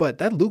 But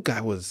that Luke guy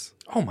was.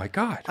 Oh my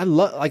God. I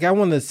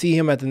want to see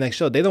him at the next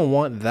show. They don't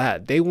want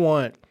that. They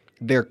want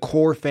their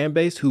core fan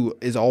base who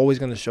is always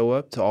going to show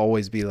up to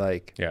always be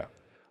like, Yeah.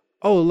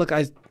 "Oh look,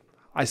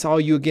 I saw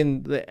you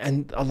again."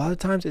 And a lot of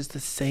times it's the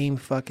same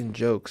fucking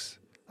jokes.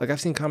 Like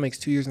I've seen comics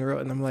 2 years in a row,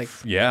 and I'm like,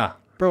 Yeah.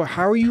 bro,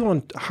 how are you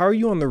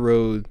on the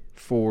road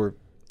for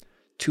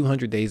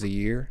 200 days a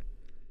year,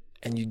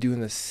 and you're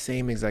doing the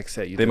same exact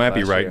set you They did might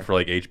be last writing year? for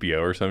like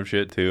HBO or some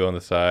shit too on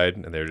the side,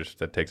 and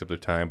that takes up their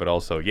time. But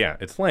also, yeah,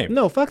 it's lame.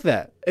 No, fuck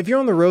that. If you're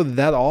on the road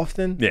that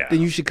often, Yeah.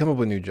 then you should come up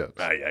with new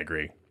jokes. I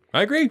agree.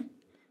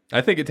 I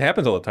think it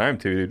happens all the time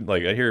too.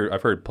 Like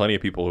I've heard plenty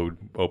of people who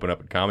open up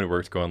at Comedy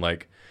Works going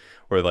like,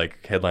 or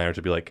like headliners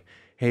would be like,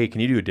 "Hey,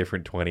 can you do a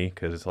different 20?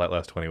 Because that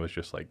last 20 was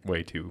just like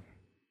way too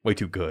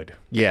good."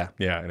 Yeah.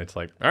 Yeah, and it's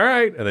like, all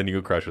right, and then you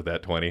go crush with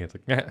that 20. It's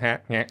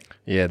like,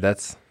 Yeah,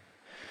 that's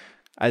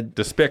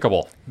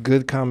despicable.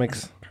 good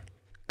comics.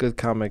 Good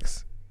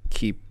comics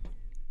keep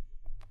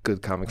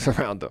good comics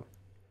around them.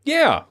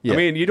 Yeah. Yeah. I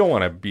mean, you don't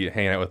want to be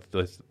hanging out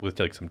with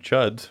like some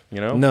chuds, you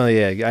know? No,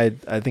 yeah.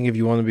 I think if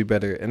you want to be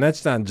better, and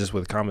that's not just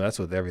with comedy, that's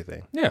with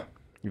everything. Yeah.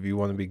 If you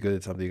want to be good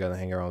at something, you got to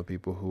hang around with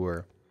people who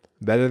are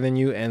better than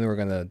you and who are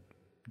going to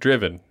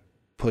Driven.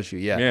 push you.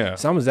 Yeah. Yeah.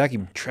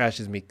 Samazaki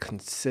trashes me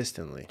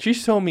consistently.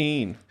 She's so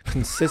mean.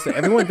 Consistent.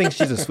 Everyone thinks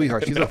she's a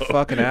sweetheart. She's a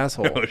fucking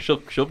asshole. No,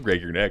 she'll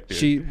break your neck,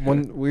 dude.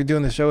 When we were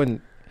doing the show and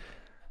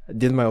I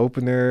did my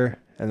opener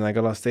and I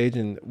got off stage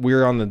and we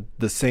were on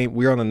we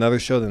were on another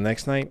show the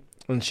next night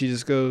and she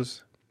just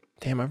goes,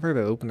 "Damn, I've heard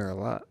that opener a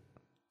lot."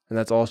 And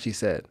that's all she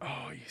said.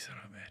 Oh, you son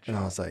of a bitch. And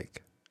I was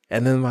like,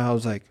 and then I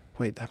was like,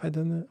 "Wait, have I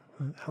done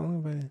that? How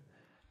long have I?"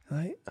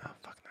 And oh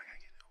fuck, I gotta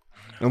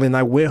get it. And then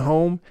I went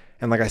home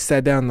and like I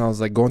sat down and I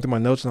was like going through my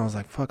notes and I was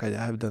like, "Fuck,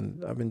 I've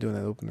been doing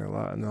that opener a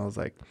lot." And I was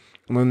like,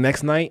 and then the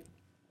next night,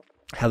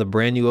 I had a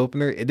brand new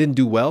opener. It didn't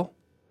do well,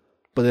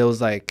 but it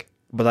was like,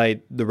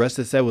 the rest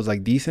of the set was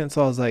like decent.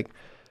 So I was like,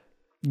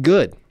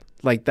 good.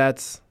 Like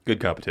that's Good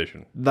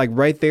competition. like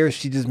right there.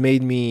 She just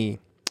made me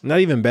not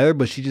even better,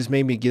 but she just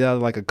made me get out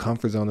of like a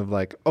comfort zone of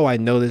like, oh, I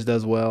know this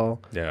does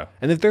well. Yeah.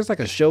 And if there's like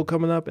a show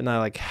coming up and I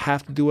like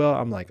have to do well,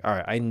 I'm like, all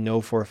right, I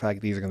know for a fact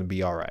these are going to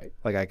be all right.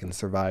 Like I can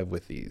survive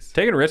with these.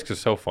 Taking risks is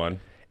so fun.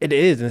 It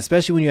is. And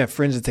especially when you have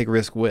friends to take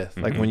risk with,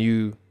 like when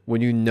you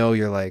know,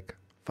 you're like,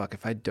 fuck,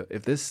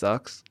 if this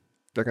sucks,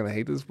 they're going to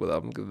hate this, but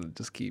I'm going to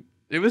just keep.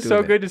 It was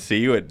doing so good to see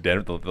you at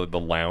Denver, the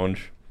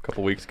lounge a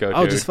couple weeks ago,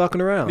 Oh, dude. just fucking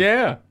around.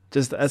 Yeah.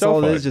 Just that's So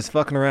all fun. it is, just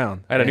fucking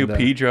around. I had a new And,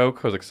 pee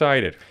joke. I was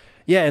excited.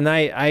 Yeah, and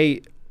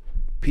I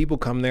people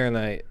come there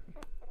and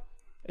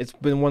it's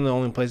been one of the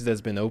only places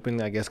that's been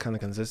open, I guess, kind of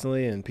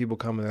consistently. And people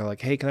come and they're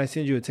like, "Hey, can I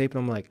send you a tape?" And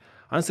I'm like,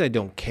 honestly, I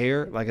don't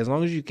care. Like as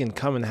long as you can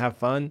come and have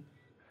fun,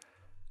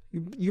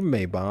 you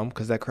may bomb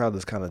because that crowd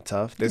is kind of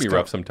tough. It can be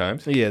rough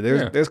sometimes. Yeah,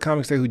 there's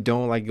comics there who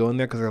don't like going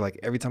there because they're like,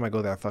 every time I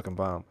go there, I fucking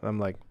bomb. And I'm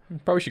like,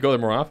 Probably should go there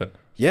more often.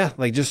 yeah,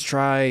 like just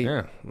try.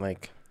 Yeah.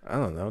 Like I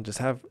don't know, just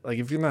have like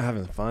if you're not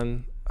having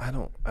fun, I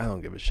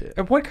don't give a shit.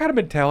 And what kind of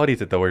mentality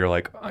is it though, where you're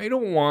like, I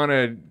don't want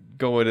to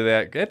go into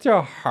that. That's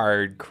a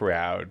hard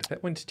crowd.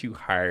 That one's too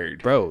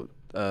hard. Bro,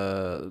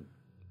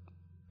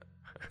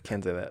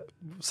 can't say that.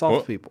 Soft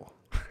What? people.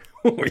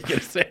 What were you gonna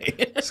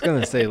say? Just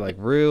gonna say like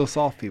real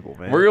soft people,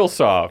 man. Real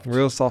soft.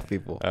 Real soft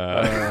people.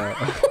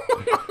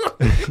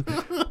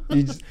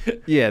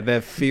 Yeah,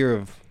 that fear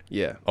of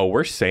Oh,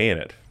 we're saying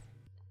it.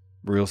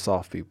 real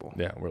soft people.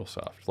 Yeah, real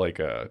soft. Like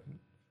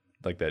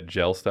that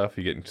gel stuff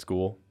you get in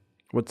school.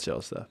 What's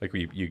gel stuff? Like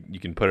you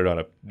can put it on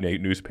a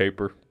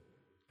newspaper,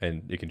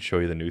 and it can show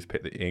you the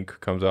newspaper. The ink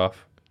comes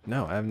off.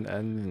 No, I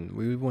haven't.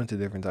 We went to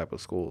different type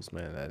of schools,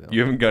 man. I don't,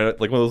 You haven't got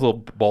like one of those little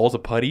balls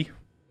of putty.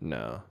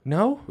 no,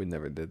 No. we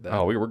never did that.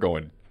 Oh, we were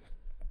going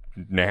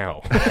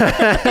now.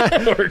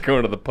 We're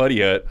going to the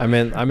putty hut. I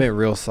meant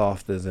real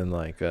soft as in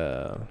like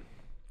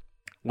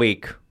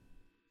Weak.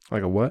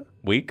 like a what?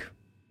 Weak.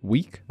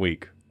 Weak?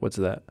 Weak. What's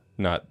that?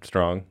 Not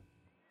strong.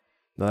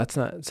 No, that's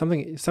not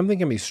something. Something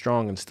can be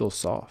strong and still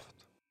soft.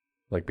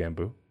 Like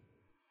bamboo.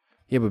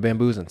 Yeah, but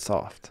bamboo isn't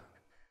soft.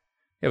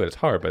 Yeah, but it's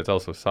hard, but it's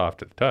also soft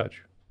to the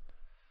touch.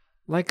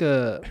 Like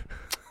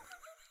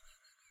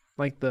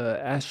like the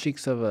ass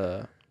cheeks of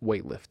a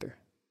weightlifter.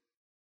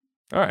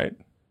 All right.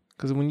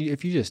 Because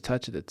if you just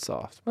touch it, it's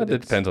soft. Well, But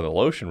it depends on the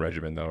lotion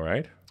regimen, though,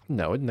 right?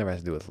 No, it never has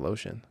to do with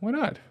lotion. Why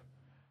not?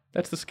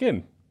 That's the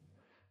skin.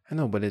 I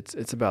know, but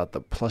it's about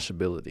the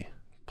plushability.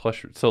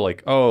 Plush. So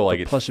like, oh, like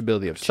The it's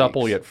plushability of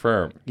supple cheeks. yet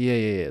firm.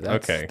 Yeah.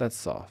 That's, Okay. That's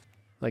soft.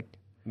 Like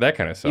That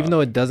kind of stuff. even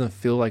though it doesn't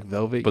feel like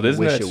velvet, But you isn't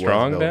wish that it was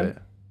strong, velvet.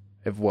 then?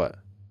 If what?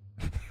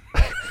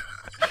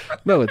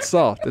 No, it's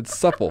soft. It's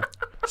supple.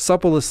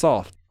 Supple is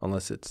soft,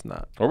 unless it's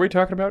not. What were we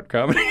talking about?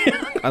 Comedy.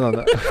 I don't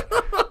know.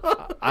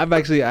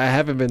 I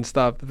haven't been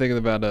stopped thinking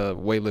about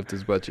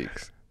weightlifters' butt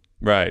cheeks.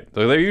 Right.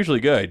 So they're usually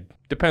good.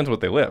 Depends what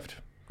they lift.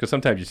 Because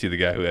sometimes you see the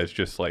guy who has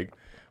just like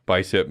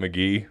bicep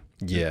McGee.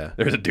 Yeah.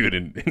 There's a dude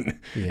in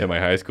Yeah. in my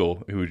high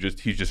school who he's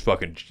just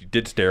fucking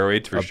did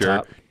steroids for Up sure.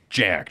 top.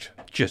 Jacked.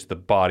 Just the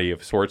body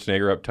of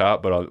Schwarzenegger up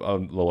top, but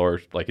on the lower,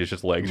 like it's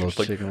just legs. Little Just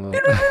like, chicken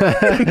little.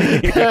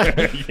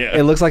 yeah.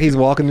 It looks like he's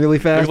walking really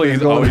fast.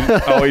 Looks like but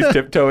he's always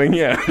tiptoeing.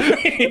 Yeah.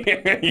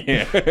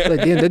 Yeah.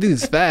 like, damn, that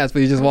dude's fast,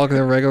 but he's just walking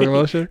in regular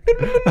motion.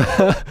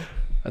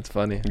 That's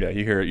funny. Yeah,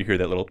 you hear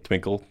that little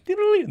twinkle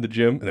in the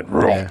gym, and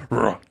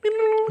then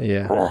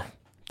Yeah.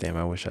 Damn,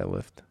 I wish I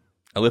lift.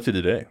 I lifted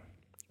today.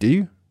 Do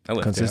you? I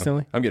lift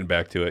Consistently? I'm getting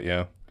back to it.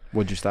 Yeah.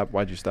 Why'd you stop?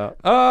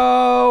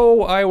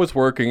 Oh, I was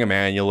working a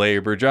manual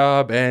labor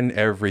job, and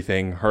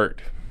everything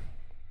hurt.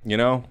 You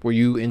know, Were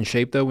you in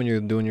shape though when you're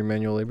doing your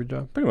manual labor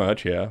job? pretty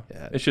much. Yeah.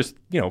 Yeah. It's just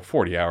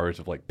 40 hours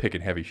of like picking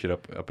heavy shit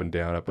up and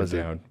down, up Was and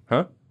it- down.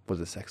 Huh? Was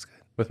it sex good?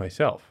 With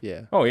myself.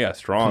 Yeah. Oh yeah,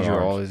 strong. 'Cause you were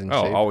arms. always in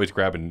oh, shape? always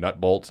grabbing nut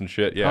bolts and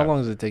shit. Yeah. How long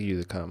does it take you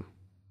to come?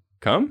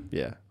 Come?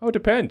 Yeah. Oh,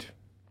 depend.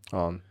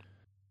 On.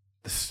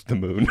 The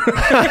moon.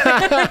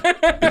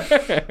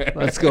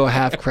 Let's go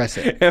half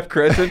crescent. Half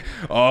crescent.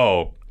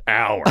 Oh,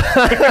 hour.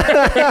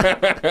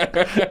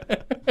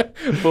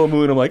 Full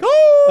moon, I'm like,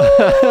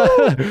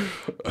 oh!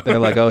 They're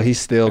like, oh, he's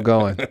still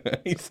going. They're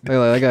like,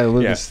 that guy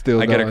Luke is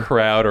still I going. got a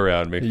crowd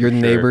around me. Your for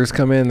sure. neighbors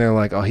come in, they're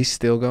like, oh, he's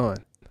still going.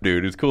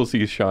 Dude, it's cool to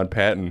see Sean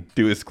Patton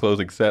do his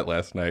closing set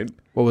last night.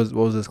 What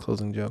was his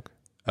closing joke?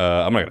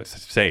 I'm not going to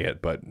say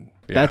it, but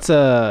yeah. That's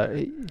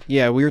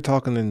we were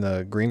talking in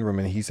the green room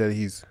and he said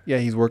he's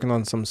working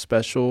on some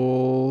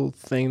special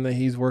thing that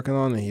he's working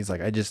on, and he's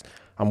like,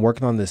 I'm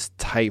working on this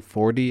tight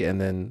 40, and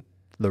then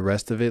the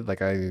rest of it,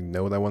 like, I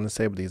know what I want to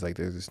say, but he's like,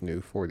 there's this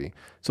new 40.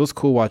 So it's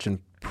cool watching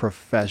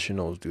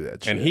professionals do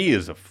that shit. And he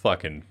is a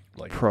fucking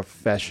like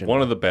professional,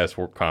 one of the best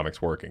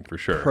comics working for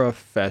sure.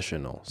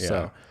 Professional. Yeah.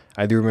 So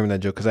I do remember that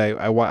joke because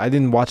I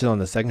didn't watch it on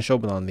the second show,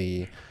 but on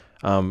the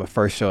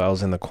first show I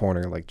was in the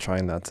corner like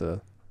trying not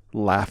to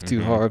laugh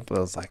too hard, but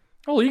I was like,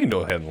 oh, you can go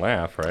ahead and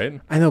laugh, right?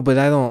 I know, but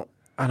I'm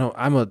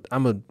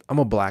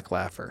a black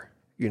laugher,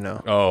 you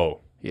know.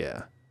 Oh,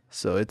 Yeah.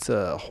 So it's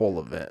a whole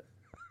event.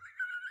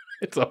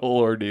 it's a whole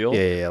ordeal.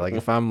 Yeah. Like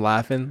if I'm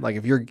laughing, like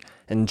if you're,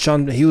 and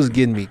Sean, he was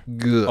getting me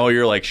good. Oh,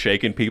 you're like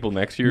shaking people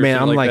next to you. Or Man, I'm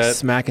something like that?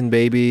 smacking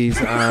babies.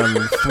 I'm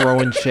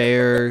throwing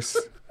chairs.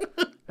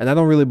 And I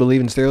don't really believe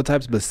in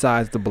stereotypes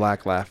besides the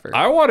black laugher.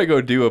 I want to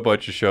go do a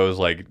bunch of shows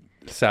like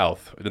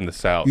in the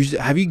South.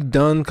 Have you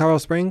done Colorado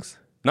Springs?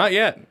 Not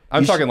yet.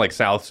 I'm talking like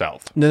South.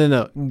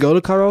 No. Go to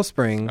Colorado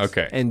Springs.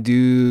 Okay. And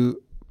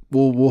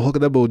we'll hook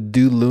it up. We'll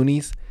do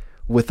loonies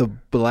with a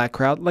black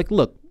crowd. Like,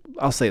 look,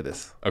 I'll say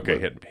this. Okay,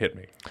 hit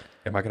me.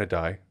 Am I gonna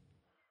die?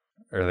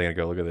 Or are they gonna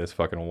go look at this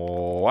fucking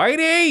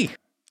Whitey?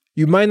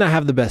 You might not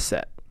have the best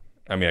set.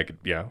 I mean, I could.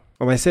 Yeah.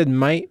 Well, I said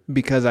might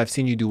because I've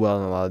seen you do well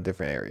in a lot of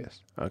different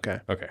areas. Okay.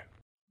 Okay.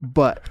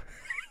 But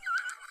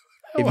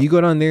if you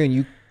go down there and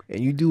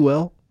you do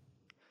well,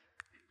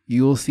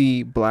 you will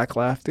see black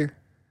laughter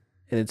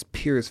in its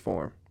purest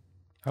form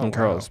in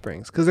Colorado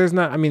Springs. Because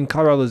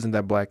Colorado isn't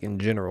that black in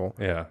general.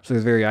 Yeah. So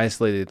there's very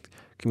isolated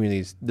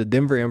communities. The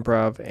Denver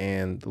Improv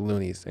and the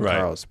Loonies in Right.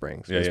 Colorado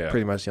Springs. Yeah, It's yeah.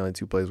 pretty much the only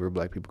two places where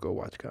black people go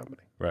watch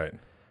comedy. Right.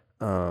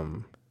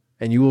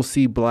 And you will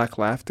see black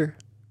laughter,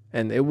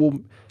 and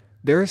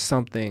there is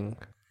something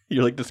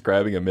You're like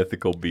describing a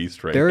mythical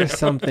beast right There now. is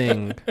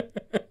something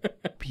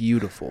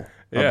beautiful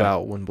Yeah.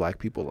 about when black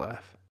people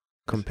laugh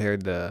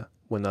compared to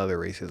when other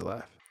races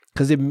laugh.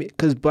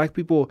 Because black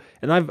people,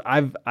 and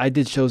I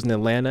did shows in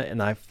Atlanta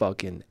and I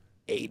fucking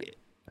ate it.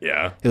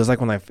 Yeah. It was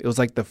like it was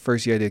like the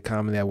first year I did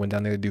comedy. I went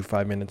down there to do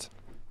 5 minutes,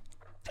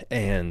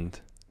 and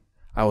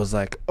I was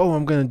like, oh,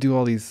 I'm gonna do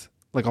all these,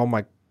 like, all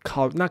my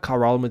not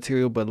Colorado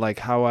material, but like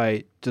how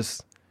I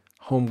just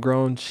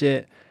homegrown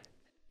shit.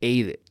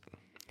 Ate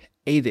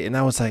it, and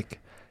I was like,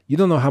 you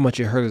don't know how much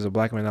it hurt as a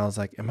black man. I was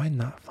like, am I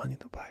not funny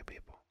to black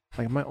people?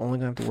 Like, am I only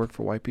gonna have to work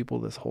for white people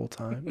this whole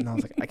time? And I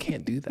was like, I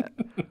can't do that.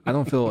 I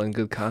don't feel in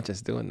good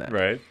conscience doing that.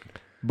 Right.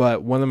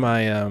 But one of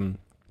my,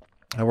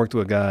 I worked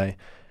with a guy,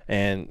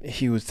 and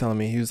he was telling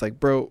me, he was like,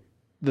 bro,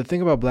 the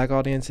thing about black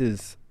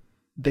audiences,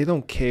 they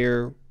don't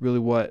care really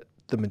what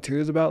the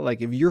material is about.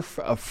 Like, if you're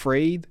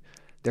afraid,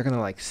 they're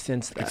gonna like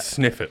sense that.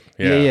 Sniff it.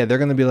 Yeah. They're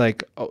gonna be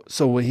like, oh.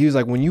 So when he was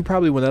like, when you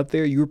probably went up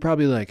there, you were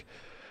probably like,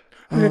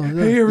 oh,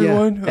 hey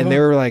everyone. and they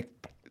were like,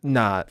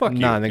 nah, Fuck you.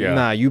 nigga, Yeah.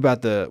 nah,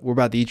 we're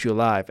about to eat you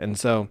alive. And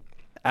so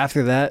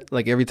after that,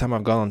 like every time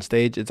I've gone on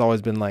stage, it's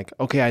always been like,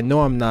 okay, I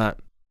know I'm not,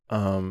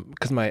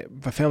 because my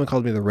family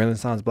calls me the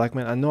Renaissance black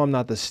man. I know I'm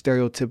not the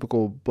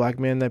stereotypical black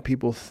man that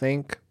people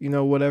think,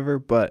 whatever.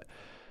 But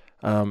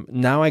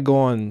now I've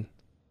gone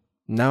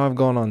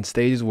on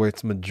stages where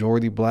it's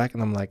majority black,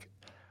 and I'm like,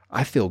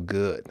 I feel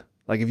good.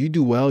 Like if you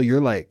do well,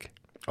 you're like,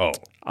 Oh,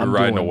 you're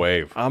riding a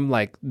wave. I'm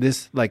like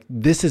this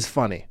is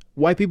funny.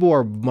 White people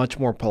are much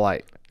more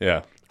polite.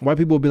 Yeah. White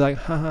people will be like,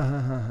 ha ha ha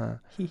ha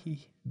ha.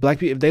 Black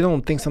people, if they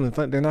don't think something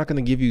funny, they're not going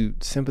to give you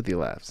sympathy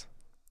laughs.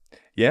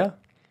 Yeah.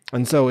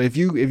 And so if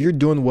you're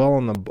doing well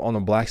on a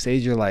black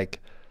stage, you're like,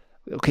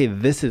 okay,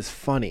 this is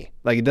funny.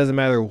 Like it doesn't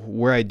matter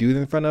where I do it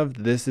in front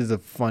of. This is a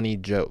funny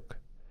joke.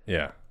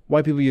 Yeah.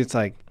 White people, it's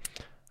like,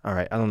 all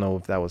right, I don't know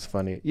if that was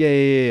funny.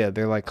 Yeah.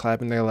 They're like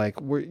clapping. They're like,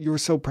 you were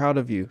so proud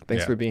of you.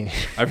 Thanks Yeah. for being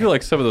here. I feel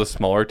like some of those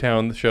smaller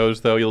town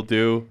shows though you'll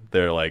do,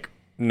 they're like,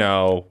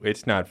 no,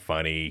 it's not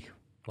funny.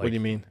 Like, What do you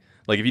mean?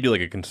 Like if you do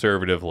like a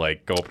conservative,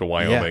 like go up to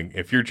Wyoming,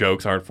 if your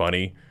jokes aren't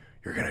funny,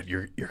 you're gonna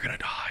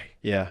die.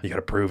 Yeah. You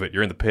gotta prove it.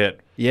 You're in the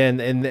pit. Yeah,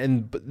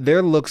 and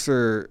their looks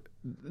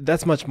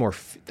that's much more,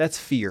 that's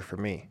fear for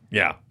me.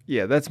 Yeah.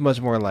 Yeah, that's much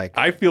more like,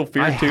 I feel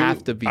fear I too.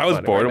 have to be I was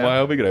funny born right in now.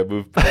 Wyoming and I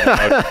moved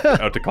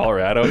out to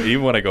Colorado.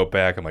 Even when I go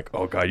back, I'm like,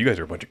 oh God, you guys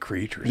are a bunch of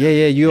creatures.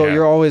 yeah,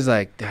 you're always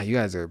like, "Ah, you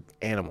guys are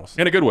animals."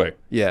 In a good way.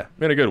 Yeah,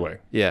 In a good way.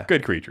 yeah.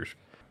 Good creatures.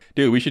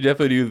 Dude, we should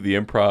definitely do the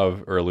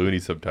improv or a loony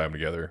sometime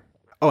together.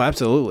 Oh,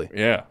 absolutely.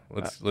 Yeah.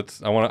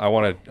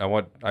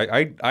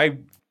 I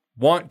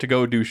want to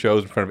go do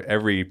shows in front of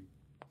every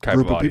type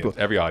Group of of audience,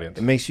 people. every audience.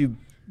 It makes you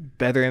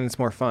better and it's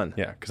more fun.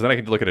 Yeah, because then I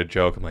can look at a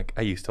joke. I'm like,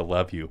 I used to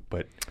love you,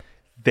 but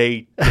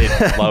they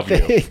didn't love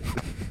you.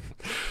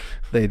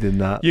 They did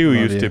not. You love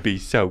used to be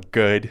so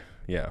good.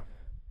 Yeah.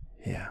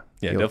 Yeah.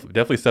 Yeah,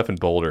 definitely stuff in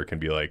Boulder can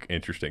be like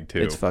interesting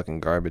too. It's fucking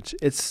garbage.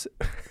 It's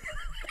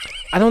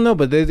I don't know,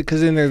 but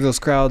because then there's those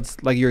crowds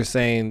like you're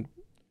saying.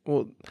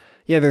 Well,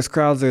 yeah, there's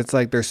crowds that it's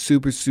like they're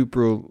super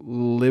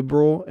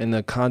liberal in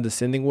a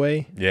condescending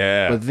way.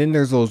 Yeah, but then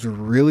there's those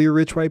really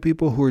rich white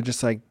people who are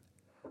just like,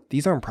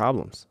 these aren't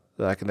problems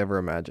that I could never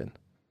imagine.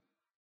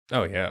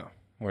 Oh yeah,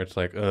 where it's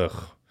like,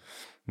 ugh,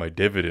 my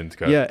dividends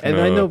got. Yeah, and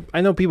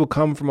I know people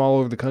come from all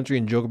over the country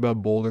and joke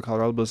about Boulder,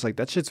 Colorado, but it's like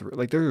that shit's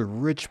like there are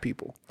rich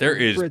people. There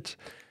is rich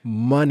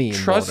money in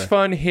trust Boulder.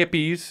 fund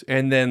hippies,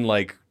 and then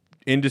like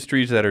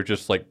industries that are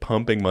just like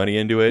pumping money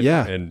into it.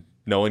 Yeah, and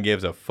no one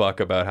gives a fuck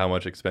about how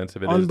much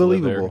expensive it is to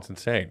live there. It's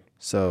insane.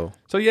 So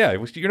yeah,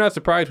 you're not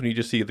surprised when you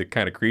just see the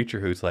kind of creature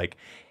who's like,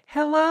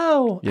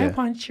 hello, I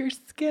want your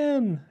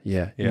skin.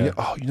 Yeah. Yeah.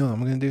 You know what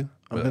I'm going to do?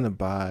 I'm going to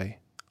buy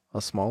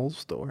a small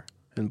store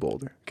in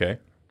Boulder. Okay.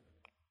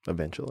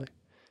 Eventually.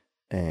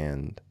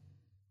 And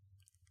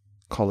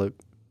call it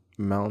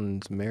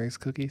Mountains Mary's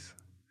Cookies.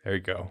 There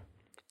you go.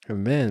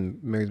 And then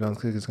Mary's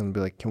Mountains Cookies is going to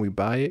be like, can we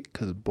buy it?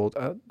 Because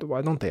Boulder,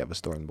 why don't they have a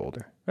store in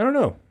Boulder? I don't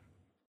know.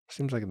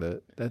 Seems like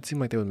that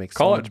seemed like they would make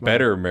Call so much it money.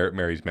 Better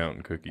Mary's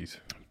Mountain Cookies.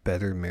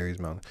 Better Mary's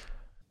Mountain.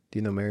 Do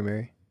you know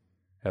Mary?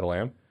 Had a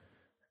lamb?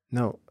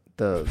 No,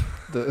 the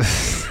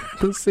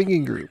the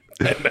singing group.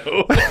 I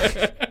know.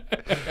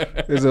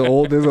 There's an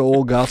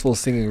old gospel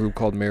singing group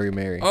called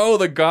Mary. Oh,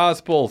 the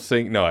gospel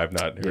sing. No, I've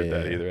not heard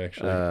that either.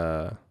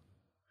 Actually,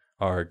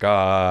 our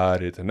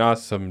God is an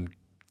awesome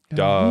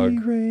dog.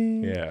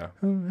 Yeah.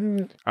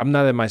 I'm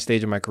not at my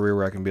stage in my career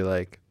where I can be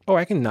like, oh,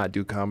 I can not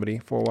do comedy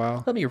for a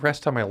while. Let me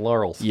rest on my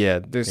laurels. Yeah,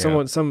 there's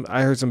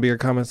I heard some bigger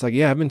comments like,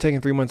 yeah, I've been taking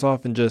 3 months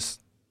off and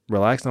just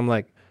relaxed. I'm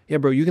like, yeah,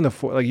 bro, you can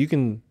afford, like, you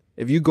can,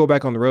 if you go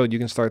back on the road, you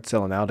can start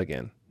selling out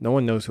again. No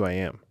one knows who I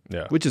am.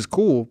 Yeah. Which is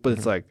cool, but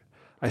it's like,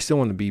 I still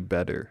want to be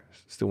better.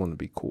 Still want to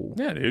be cool.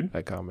 Yeah, dude.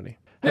 At comedy.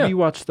 Yeah. Have you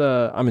watched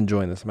I'm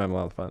enjoying this. I'm having a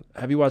lot of fun.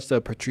 Have you watched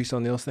the Patrice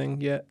O'Neal thing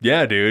yet?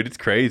 Yeah, dude. It's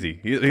crazy.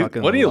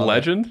 What a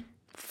legend.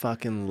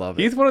 Fucking love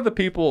it. He's one of the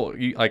people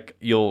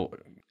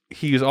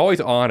he's always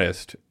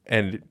honest,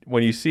 and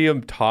when you see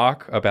him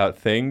talk about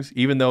things,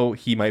 even though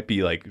he might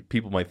be like,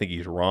 people might think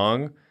he's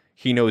wrong,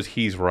 he knows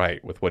he's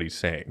right with what he's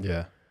saying.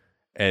 Yeah.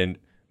 And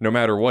no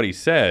matter what he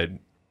said,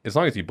 as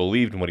long as he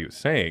believed in what he was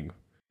saying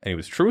and he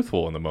was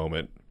truthful in the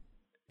moment,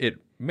 it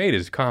made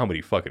his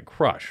comedy fucking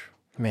crush.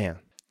 Man,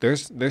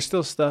 there's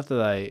still stuff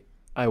that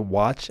I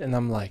watch and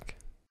I'm like,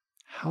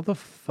 how the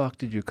fuck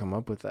did you come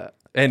up with that?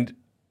 And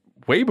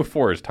way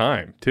before his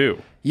time,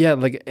 too. Yeah,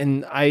 like,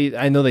 and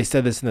I know they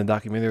said this in the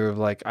documentary of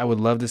like, I would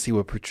love to see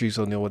what Patrice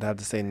O'Neal would have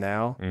to say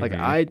now.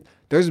 Mm-hmm. Like,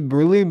 there's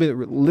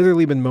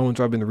literally been moments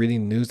where I've been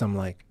reading the news. I'm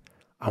like,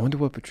 I wonder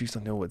what Patrice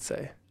O'Neal would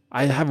say.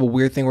 I have a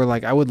weird thing where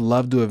like, I would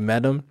love to have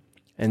met him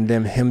and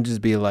then him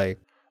just be like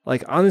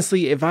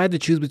honestly, if I had to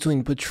choose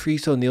between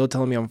Patrice O'Neal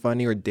telling me I'm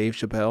funny or Dave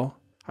Chappelle,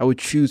 I would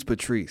choose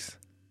Patrice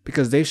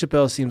because Dave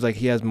Chappelle seems like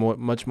he has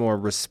much more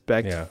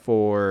respect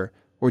for.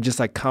 Or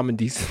just like common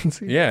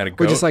decency. Yeah.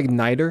 Or just like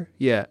nicer.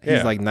 Yeah.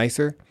 He's like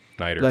nicer.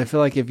 But I feel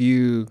like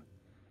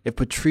if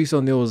Patrice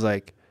O'Neal was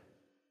like,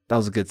 that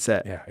was a good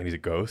set. Yeah. And he's a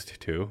ghost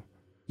too.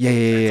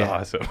 Yeah.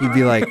 That's awesome. He'd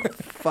be like,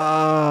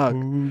 fuck.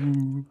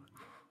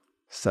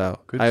 So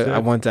I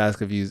wanted to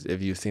ask if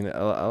you've seen it.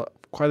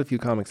 Quite a few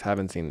comics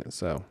haven't seen it.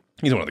 So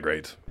he's one of the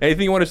greats.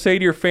 Anything you want to say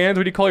to your fans?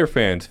 What do you call your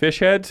fans? Fish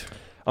heads?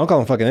 I don't call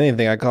them fucking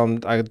anything. I tell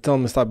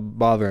them to stop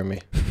bothering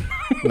me.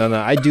 No.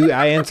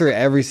 I answer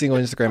every single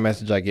Instagram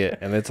message I get,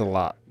 and it's a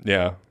lot.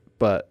 Yeah.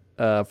 But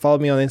follow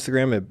me on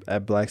Instagram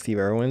at Black Steve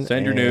Irwin.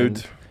 Send your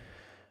nudes.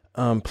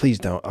 Please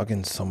don't. I'll get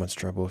in so much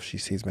trouble if she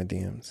sees my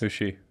DMs. Who's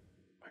she?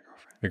 My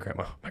girlfriend. Your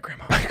grandma. My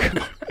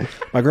grandma.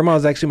 My grandma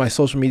is actually my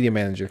social media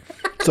manager.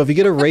 So if you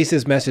get a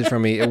racist message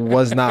from me, it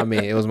was not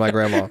me. It was my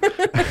grandma.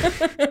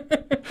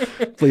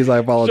 Please, I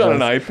apologize.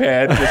 On an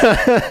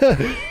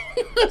iPad.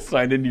 Just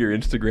signed into your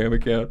Instagram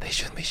account. They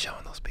shouldn't be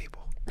showing those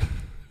people.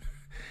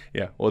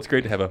 Yeah. Well, it's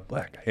great to have a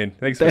black guy in.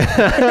 Thanks.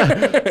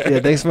 Yeah,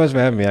 thanks so much for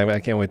having me. I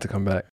can't wait to come back.